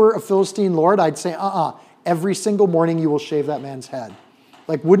I were a Philistine lord, I'd say, every single morning you will shave that man's head.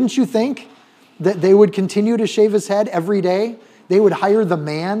 Like, wouldn't you think that they would continue to shave his head every day? They would hire the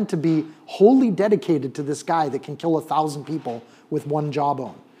man to be wholly dedicated to this guy that can kill 1,000 people with one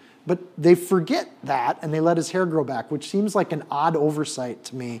jawbone. But they forget that, and they let his hair grow back, which seems like an odd oversight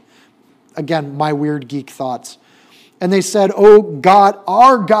to me. Again, my weird geek thoughts. And they said, "Oh God,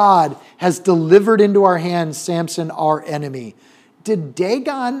 our God has delivered into our hands Samson, our enemy." Did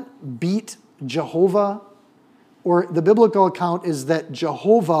Dagon beat Jehovah? Or the biblical account is that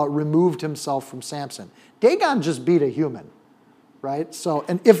Jehovah removed himself from Samson. Dagon just beat a human, right? So,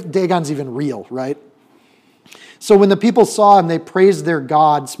 and if Dagon's even real, right? So when the people saw him, they praised their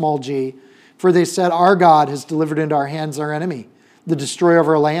God, small g, for they said, "Our God has delivered into our hands our enemy, the destroyer of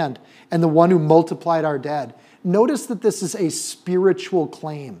our land, and the one who multiplied our dead." Notice that this is a spiritual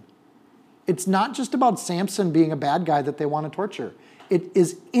claim. It's not just about Samson being a bad guy that they want to torture. It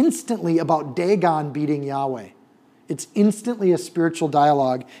is instantly about Dagon beating Yahweh. It's instantly a spiritual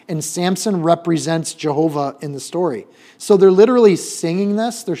dialogue, and Samson represents Jehovah in the story. So they're literally singing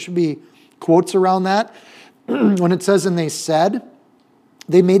this. There should be quotes around that. When it says, "and they said,"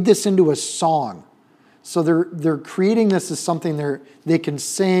 they made this into a song. So they're creating this as something they can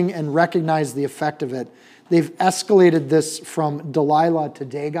sing and recognize the effect of it. They've escalated this from Delilah to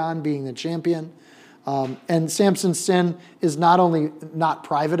Dagon being the champion. And Samson's sin is not only not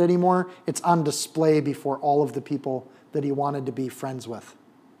private anymore, it's on display before all of the people that he wanted to be friends with.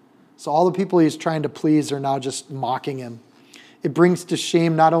 So all the people he's trying to please are now just mocking him. It brings to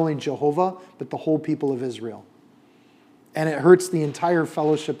shame not only Jehovah, but the whole people of Israel. And it hurts the entire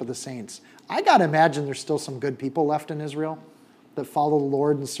fellowship of the saints. I got to imagine there's still some good people left in Israel that follow the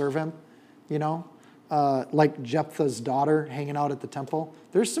Lord and serve him, like Jephthah's daughter hanging out at the temple.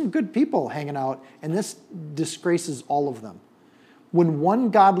 There's some good people hanging out, and this disgraces all of them. When one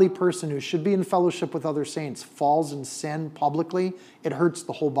godly person who should be in fellowship with other saints falls in sin publicly, it hurts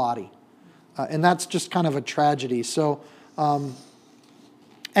the whole body. And that's just kind of a tragedy. So, and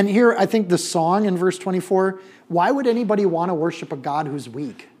here I think the song in verse 24, why would anybody want to worship a God who's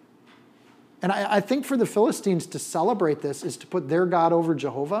weak? And I think for the Philistines to celebrate this is to put their God over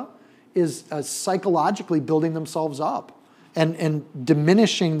Jehovah, is psychologically building themselves up and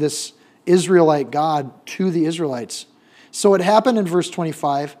diminishing this Israelite God to the Israelites. So it happened in verse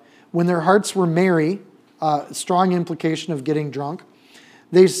 25, when their hearts were merry, strong implication of getting drunk,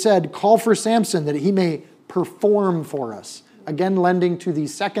 they said, "Call for Samson that he may perform for us." again lending to the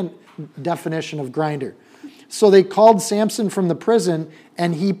second definition of grinder. So they called Samson from the prison,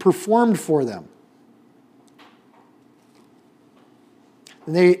 and he performed for them.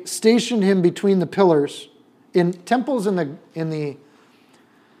 They stationed him between the pillars. In temples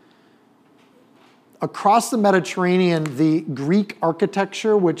across the Mediterranean, the Greek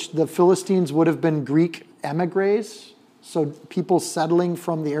architecture, which the Philistines would have been Greek emigres, so people settling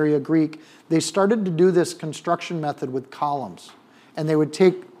from the area Greek, they started to do this construction method with columns. And they would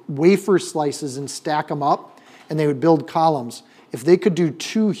take wafer slices and stack them up, and they would build columns. If they could do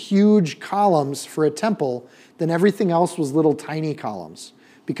 2 huge columns for a temple, then everything else was little tiny columns,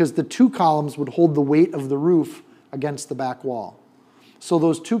 because the 2 columns would hold the weight of the roof against the back wall. So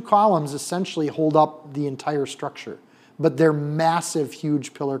those 2 columns essentially hold up the entire structure, but they're massive,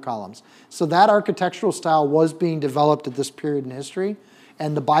 huge pillar columns. So that architectural style was being developed at this period in history,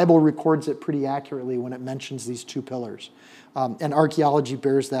 and the Bible records it pretty accurately when it mentions these 2 pillars. And archaeology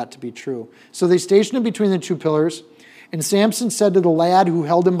bears that to be true. So they stationed him between the 2 pillars, and Samson said to the lad who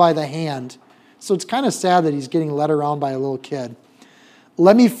held him by the hand, so it's kind of sad that he's getting led around by a little kid,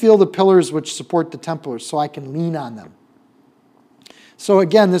 "Let me feel the pillars which support the temple so I can lean on them." So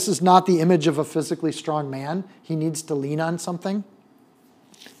again, this is not the image of a physically strong man. He needs to lean on something.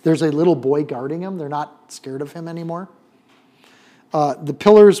 There's a little boy guarding him. They're not scared of him anymore. The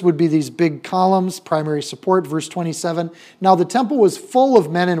pillars would be these big columns, primary support. Verse 27, "Now the temple was full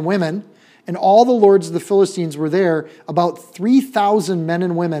of men and women, and all the lords of the Philistines were there, about 3,000 men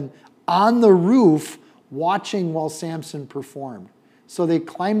and women on the roof watching while Samson performed." So they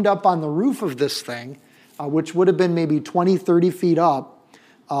climbed up on the roof of this thing, which would have been maybe 20, 30 feet up,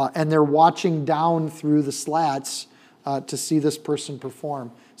 and they're watching down through the slats to see this person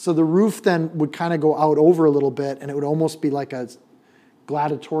perform. So the roof then would kind of go out over a little bit, and it would almost be like a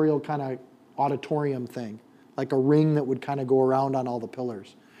gladiatorial kind of auditorium thing, like a ring that would kind of go around on all the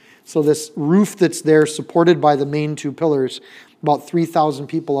pillars. So this roof that's there, supported by the main 2 pillars, about 3,000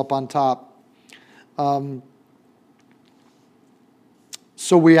 people up on top.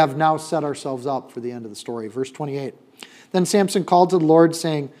 So we have now set ourselves up for the end of the story. Verse 28. "Then Samson called to the Lord,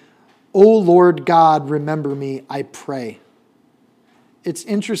 saying, 'O Lord God, remember me, I pray.'" It's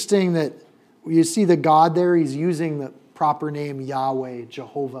interesting that you see the God there, he's using the proper name Yahweh,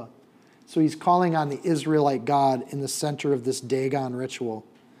 Jehovah. So he's calling on the Israelite God in the center of this Dagon ritual.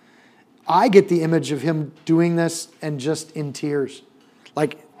 I get the image of him doing this and just in tears,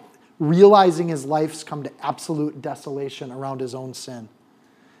 like realizing his life's come to absolute desolation around his own sin.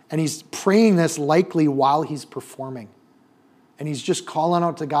 And he's praying this likely while he's performing. And he's just calling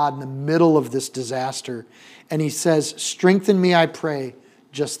out to God in the middle of this disaster. And he says, "Strengthen me, I pray,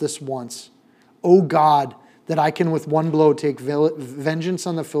 just this once. O God, that I can with one blow take vengeance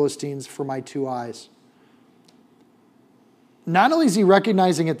on the Philistines for my 2 eyes." Not only is he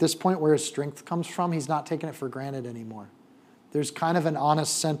recognizing at this point where his strength comes from, he's not taking it for granted anymore. There's kind of an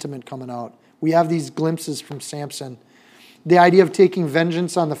honest sentiment coming out. We have these glimpses from Samson. The idea of taking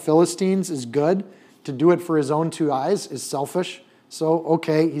vengeance on the Philistines is good. To do it for his own 2 eyes is selfish. So,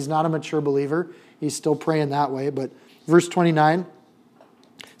 okay, he's not a mature believer. He's still praying that way. But verse 29,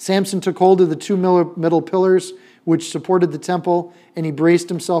 "Samson took hold of the 2 middle pillars which supported the temple, and he braced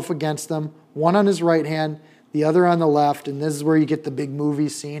himself against them, one on his right hand, the other on the left." And this is where you get the big movie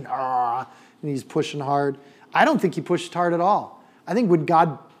scene. And he's pushing hard. I don't think he pushed hard at all. I think when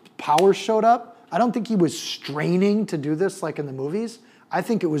God's power showed up, I don't think he was straining to do this like in the movies. I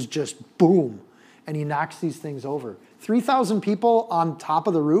think it was just boom, and he knocks these things over. 3,000 people on top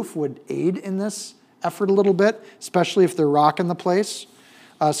of the roof would aid in this effort a little bit, especially if they're rocking the place.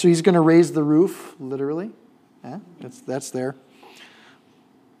 So he's going to raise the roof, literally. Yeah, that's there.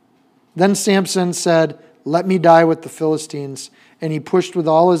 Then Samson said, "Let me die with the Philistines." And he pushed with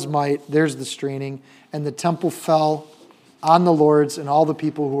all his might. There's the straining. And the temple fell on the lords and all the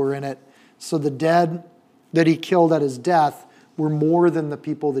people who were in it. So the dead that he killed at his death were more than the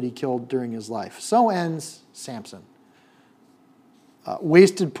people that he killed during his life. So ends Samson.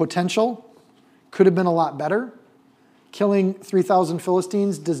 Wasted potential. Could have been a lot better. Killing 3,000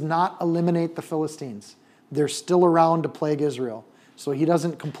 Philistines does not eliminate the Philistines. They're still around to plague Israel. So he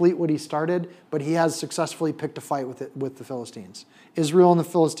doesn't complete what he started, but he has successfully picked a fight with the Philistines. Israel and the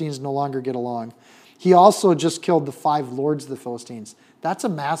Philistines no longer get along. He also just killed the 5 lords of the Philistines. That's a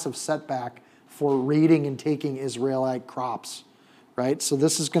massive setback for raiding and taking Israelite crops, right? So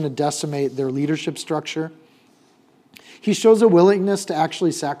this is going to decimate their leadership structure. He shows a willingness to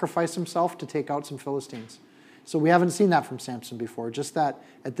actually sacrifice himself to take out some Philistines. So we haven't seen that from Samson before, just that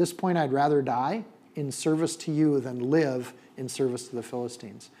at this point I'd rather die in service to you than live in service to the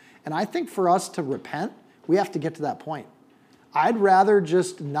Philistines. And I think for us to repent, we have to get to that point. I'd rather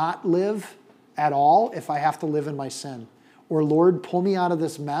just not live at all if I have to live in my sin. Or Lord, pull me out of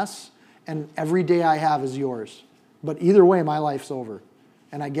this mess, and every day I have is yours. But either way, my life's over.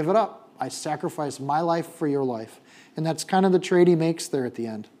 And I give it up. I sacrifice my life for your life. And that's kind of the trade he makes there at the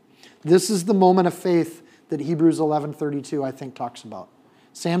end. This is the moment of faith that Hebrews 11:32, I think, talks about.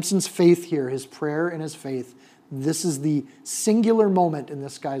 Samson's faith here, his prayer and his faith, this is the singular moment in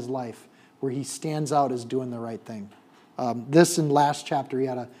this guy's life where he stands out as doing the right thing. This in last chapter, he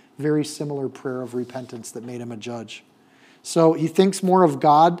had a very similar prayer of repentance that made him a judge. So he thinks more of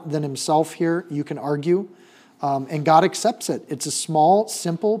God than himself here, you can argue, and God accepts it. It's a small,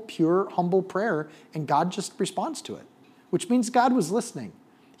 simple, pure, humble prayer, and God just responds to it, which means God was listening.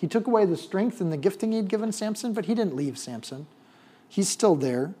 He took away the strength and the gifting he'd given Samson, but he didn't leave Samson. He's still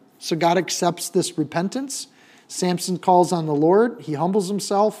there. So God accepts this repentance. Samson calls on the Lord. He humbles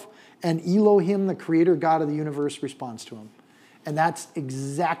himself. And Elohim, the creator God of the universe, responds to him. And that's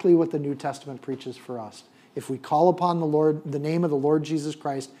exactly what the New Testament preaches for us. If we call upon the Lord, the name of the Lord Jesus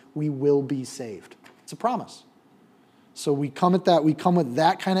Christ, we will be saved. It's a promise. So we come with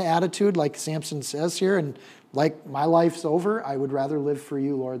that kind of attitude, like Samson says here, and like my life's over, I would rather live for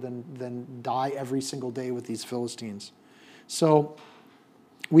you, Lord, than die every single day with these Philistines. So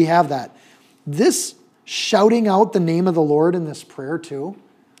we have that. This shouting out the name of the Lord in this prayer too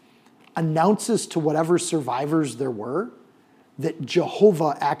announces to whatever survivors there were that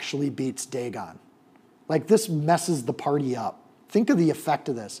Jehovah actually beats Dagon. Like, this messes the party up. Think of the effect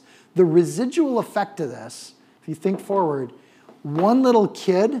of this. The residual effect of this, if you think forward, one little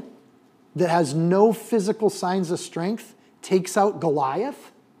kid that has no physical signs of strength takes out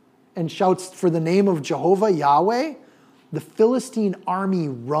Goliath and shouts for the name of Jehovah, Yahweh, the Philistine army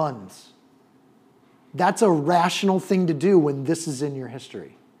runs. That's a rational thing to do when this is in your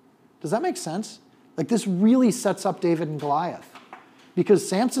history. Does that make sense? Like, this really sets up David and Goliath. Because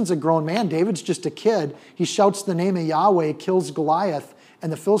Samson's a grown man, David's just a kid. He shouts the name of Yahweh, kills Goliath,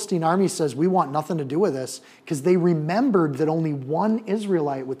 and the Philistine army says, we want nothing to do with this, because they remembered that only one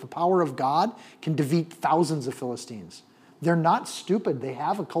Israelite with the power of God can defeat thousands of Philistines. They're not stupid. They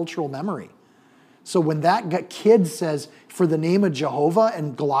have a cultural memory. So when that kid says, for the name of Jehovah,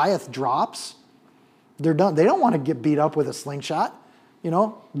 and Goliath drops, they're done. They don't want to get beat up with a slingshot. You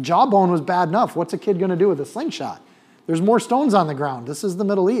know, jawbone was bad enough. What's a kid going to do with a slingshot? There's more stones on the ground. This is the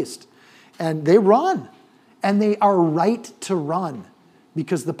Middle East. And they run. And they are right to run,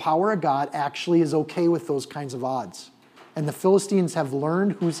 because the power of God actually is okay with those kinds of odds. And the Philistines have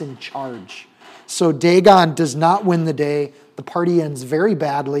learned who's in charge. So Dagon does not win the day. The party ends very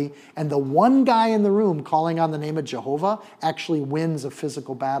badly. And the one guy in the room calling on the name of Jehovah actually wins a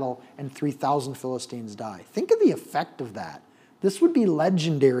physical battle, and 3,000 Philistines die. Think of the effect of that. This would be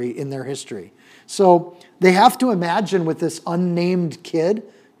legendary in their history. So they have to imagine with this unnamed kid,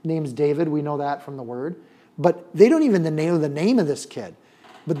 name's David, we know that from the word, but they don't even know the name of this kid.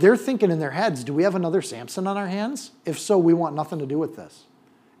 But they're thinking in their heads, do we have another Samson on our hands? If so, we want nothing to do with this.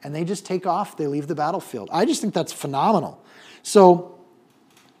 And they just take off, they leave the battlefield. I just think that's phenomenal. So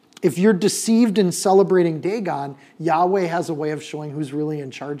if you're deceived in celebrating Dagon, Yahweh has a way of showing who's really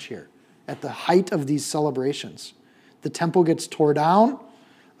in charge here at the height of these celebrations. The temple gets torn down.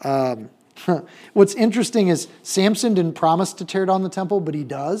 What's interesting is Samson didn't promise to tear down the temple, but he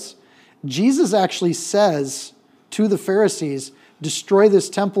does. Jesus actually says to the Pharisees, destroy this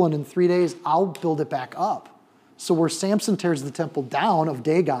temple, and in 3 days, I'll build it back up. So where Samson tears the temple down of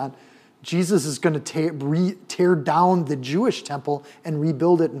Dagon, Jesus is going to tear down the Jewish temple and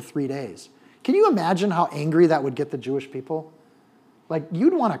rebuild it in 3 days. Can you imagine how angry that would get the Jewish people? Like,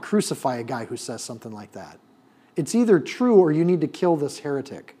 you'd want to crucify a guy who says something like that. It's either true or you need to kill this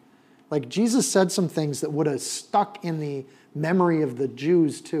heretic. Like, Jesus said some things that would have stuck in the memory of the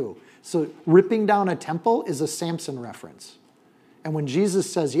Jews too. So ripping down a temple is a Samson reference. And when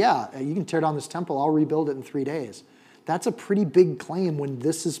Jesus says, yeah, you can tear down this temple, I'll rebuild it in 3 days. That's a pretty big claim when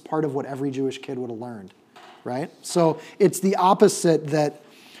this is part of what every Jewish kid would have learned, right? So it's the opposite, that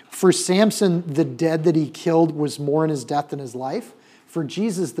for Samson, the dead that he killed was more in his death than his life. For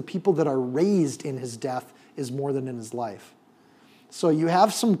Jesus, the people that are raised in his death is more than in his life. So you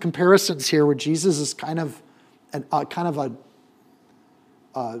have some comparisons here where Jesus is kind of a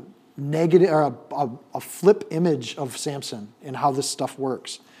negative, or a flip image of Samson in how this stuff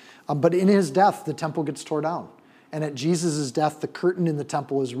works. But in his death, the temple gets torn down. And at Jesus' death, the curtain in the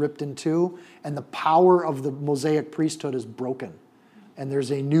temple is ripped in two, and the power of the Mosaic priesthood is broken. And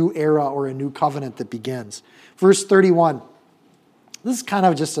there's a new era or a new covenant that begins. Verse 31. This is kind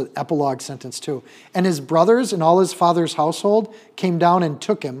of just an epilogue sentence too. And his brothers and all his father's household came down and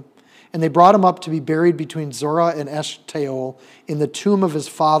took him And they brought him up to be buried between Zorah and Eshtaol in the tomb of his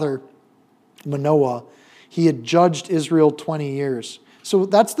father Manoah. He had judged Israel 20 years. So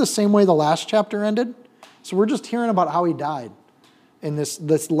that's the same way the last chapter ended. So we're just hearing about how he died in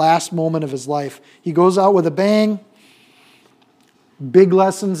this last moment of his life. He goes out with a bang. Big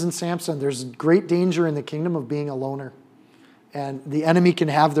lessons in Samson. There's great danger in the kingdom of being a loner. And the enemy can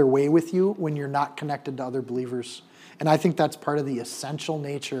have their way with you when you're not connected to other believers. And I think that's part of the essential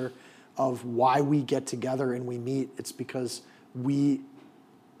nature of why we get together and we meet. It's because we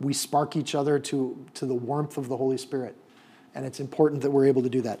spark each other to the warmth of the Holy Spirit. And it's important that we're able to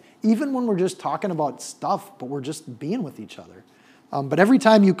do that. Even when we're just talking about stuff, but we're just being with each other. But every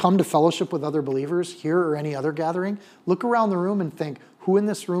time you come to fellowship with other believers, here or any other gathering, look around the room and think, who in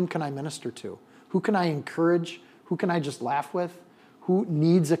this room can I minister to? Who can I encourage? Who can I just laugh with? Who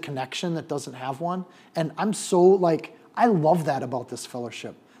needs a connection that doesn't have one? And I'm so I love that about this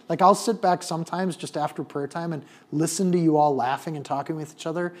fellowship. I'll sit back sometimes just after prayer time and listen to you all laughing and talking with each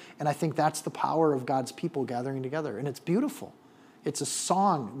other. And I think that's the power of God's people gathering together. And it's beautiful. It's a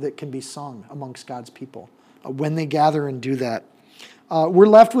song that can be sung amongst God's people when they gather and do that. We're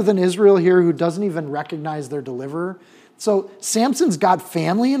left with an Israel here who doesn't even recognize their deliverer. So Samson's got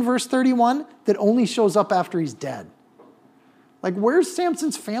family in verse 31 that only shows up after he's dead. Where's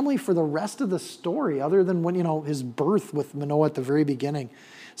Samson's family for the rest of the story other than when, his birth with Manoah at the very beginning?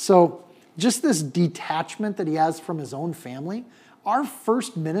 So just this detachment that he has from his own family. Our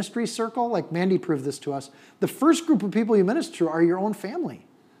first ministry circle, like Mandy proved this to us, the first group of people you minister to are your own family.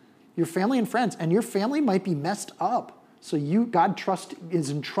 Your family and friends. And your family might be messed up. So God is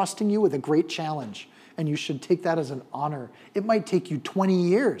entrusting you with a great challenge. And you should take that as an honor. It might take you 20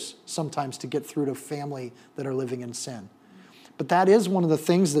 years sometimes to get through to family that are living in sin. But that is one of the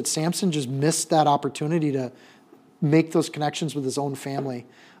things that Samson just missed that opportunity to make those connections with his own family.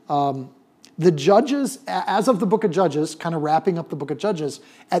 The judges, as of the book of Judges, kind of wrapping up the book of Judges,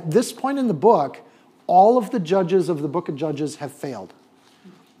 at this point in the book, all of the judges of the book of Judges have failed.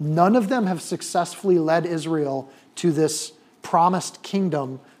 None of them have successfully led Israel to this promised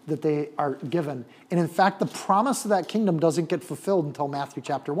kingdom that they are given. And in fact, the promise of that kingdom doesn't get fulfilled until Matthew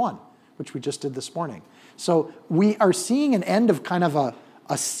chapter 1, which we just did this morning. So we are seeing an end of kind of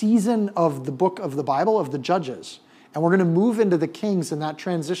a season of the book of the Bible, of the Judges. And we're going to move into the Kings, and that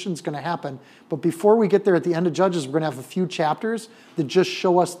transition is going to happen. But before we get there at the end of Judges, we're going to have a few chapters that just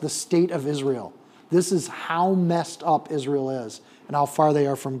show us the state of Israel. This is how messed up Israel is and how far they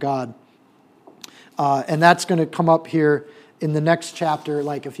are from God. And that's going to come up here in the next chapter.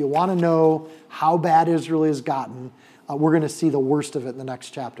 If you want to know how bad Israel has gotten, we're going to see the worst of it in the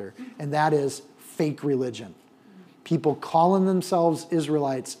next chapter. And that is fake religion. People calling themselves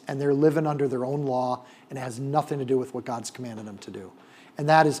Israelites, and they're living under their own law, and it has nothing to do with what God's commanded them to do. And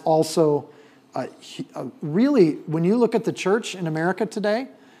that is also really, when you look at the church in America today,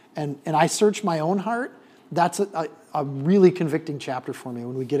 and I search my own heart, that's a really convicting chapter for me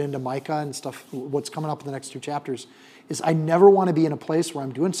when we get into Micah and stuff, what's coming up in the next two chapters, is I never want to be in a place where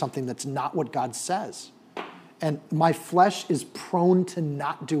I'm doing something that's not what God says. And my flesh is prone to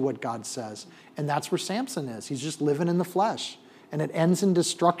not do what God says. And that's where Samson is. He's just living in the flesh. And it ends in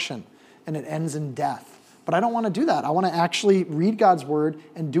destruction. And it ends in death. But I don't want to do that. I want to actually read God's word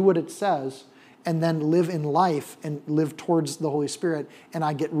and do what it says, and then live in life and live towards the Holy Spirit. And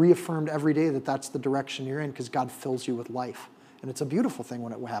I get reaffirmed every day that that's the direction you're in, because God fills you with life. And it's a beautiful thing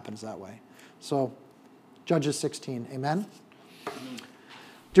when it happens that way. So, Judges 16. Amen?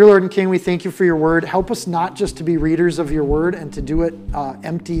 Dear Lord and King, we thank you for your word. Help us not just to be readers of your word and to do it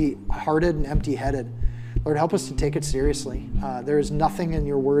empty-hearted and empty-headed. Lord, help us to take it seriously. There is nothing in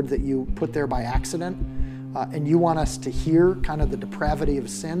your word that you put there by accident. And you want us to hear kind of the depravity of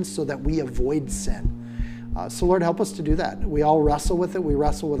sin so that we avoid sin. So Lord, help us to do that. We all wrestle with it. We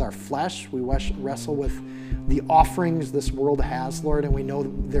wrestle with our flesh. We wrestle with the offerings this world has, Lord, and we know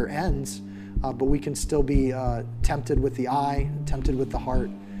their ends. But we can still be tempted with the eye, tempted with the heart.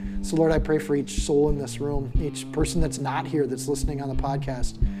 So Lord, I pray for each soul in this room, each person that's not here, that's listening on the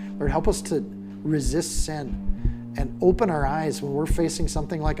podcast. Lord, help us to resist sin and open our eyes when we're facing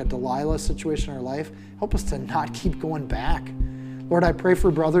something like a Delilah situation in our life. Help us to not keep going back. Lord, I pray for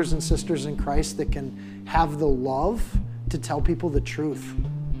brothers and sisters in Christ that can have the love to tell people the truth,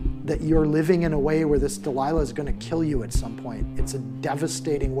 that you're living in a way where this Delilah is going to kill you at some point. It's a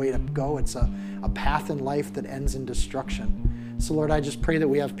devastating way to go. It's a path in life that ends in destruction. So Lord, I just pray that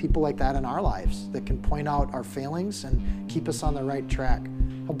we have people like that in our lives that can point out our failings and keep us on the right track.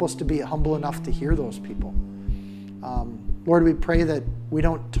 Help us to be humble enough to hear those people. Lord, we pray that we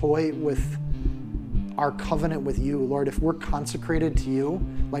don't toy with our covenant with you. Lord, if we're consecrated to you,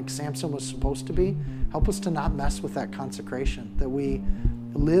 like Samson was supposed to be, help us to not mess with that consecration, that we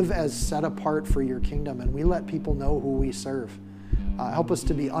live as set apart for your kingdom and we let people know who we serve. Help us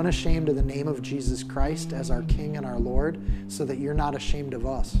to be unashamed of the name of Jesus Christ as our King and our Lord, so that you're not ashamed of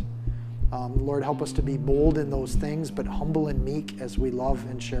us. Lord, help us to be bold in those things, but humble and meek as we love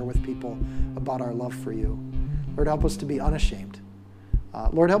and share with people about our love for you. Lord, help us to be unashamed.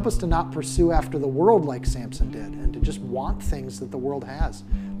 Lord, help us to not pursue after the world like Samson did, and to just want things that the world has.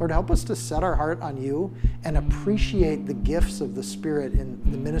 Lord, help us to set our heart on you and appreciate the gifts of the Spirit in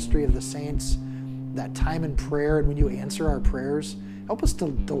the ministry of the saints, that time in prayer, and when you answer our prayers. Help us to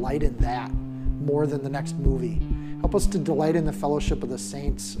delight in that more than the next movie. Help us to delight in the fellowship of the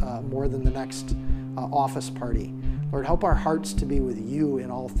saints more than the next office party. Lord, help our hearts to be with you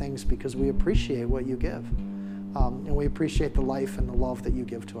in all things, because we appreciate what you give. And we appreciate the life and the love that you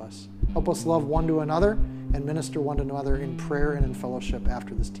give to us. Help us love one to another and minister one to another in prayer and in fellowship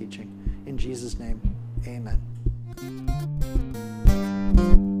after this teaching. In Jesus' name, amen.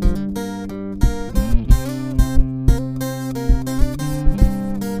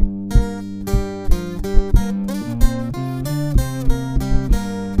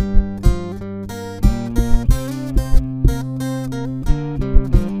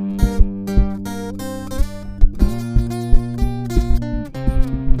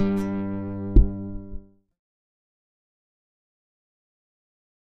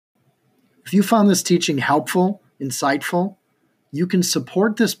 If you found this teaching helpful, insightful, you can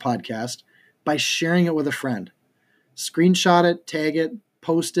support this podcast by sharing it with a friend. Screenshot it, tag it,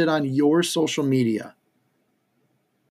 post it on your social media.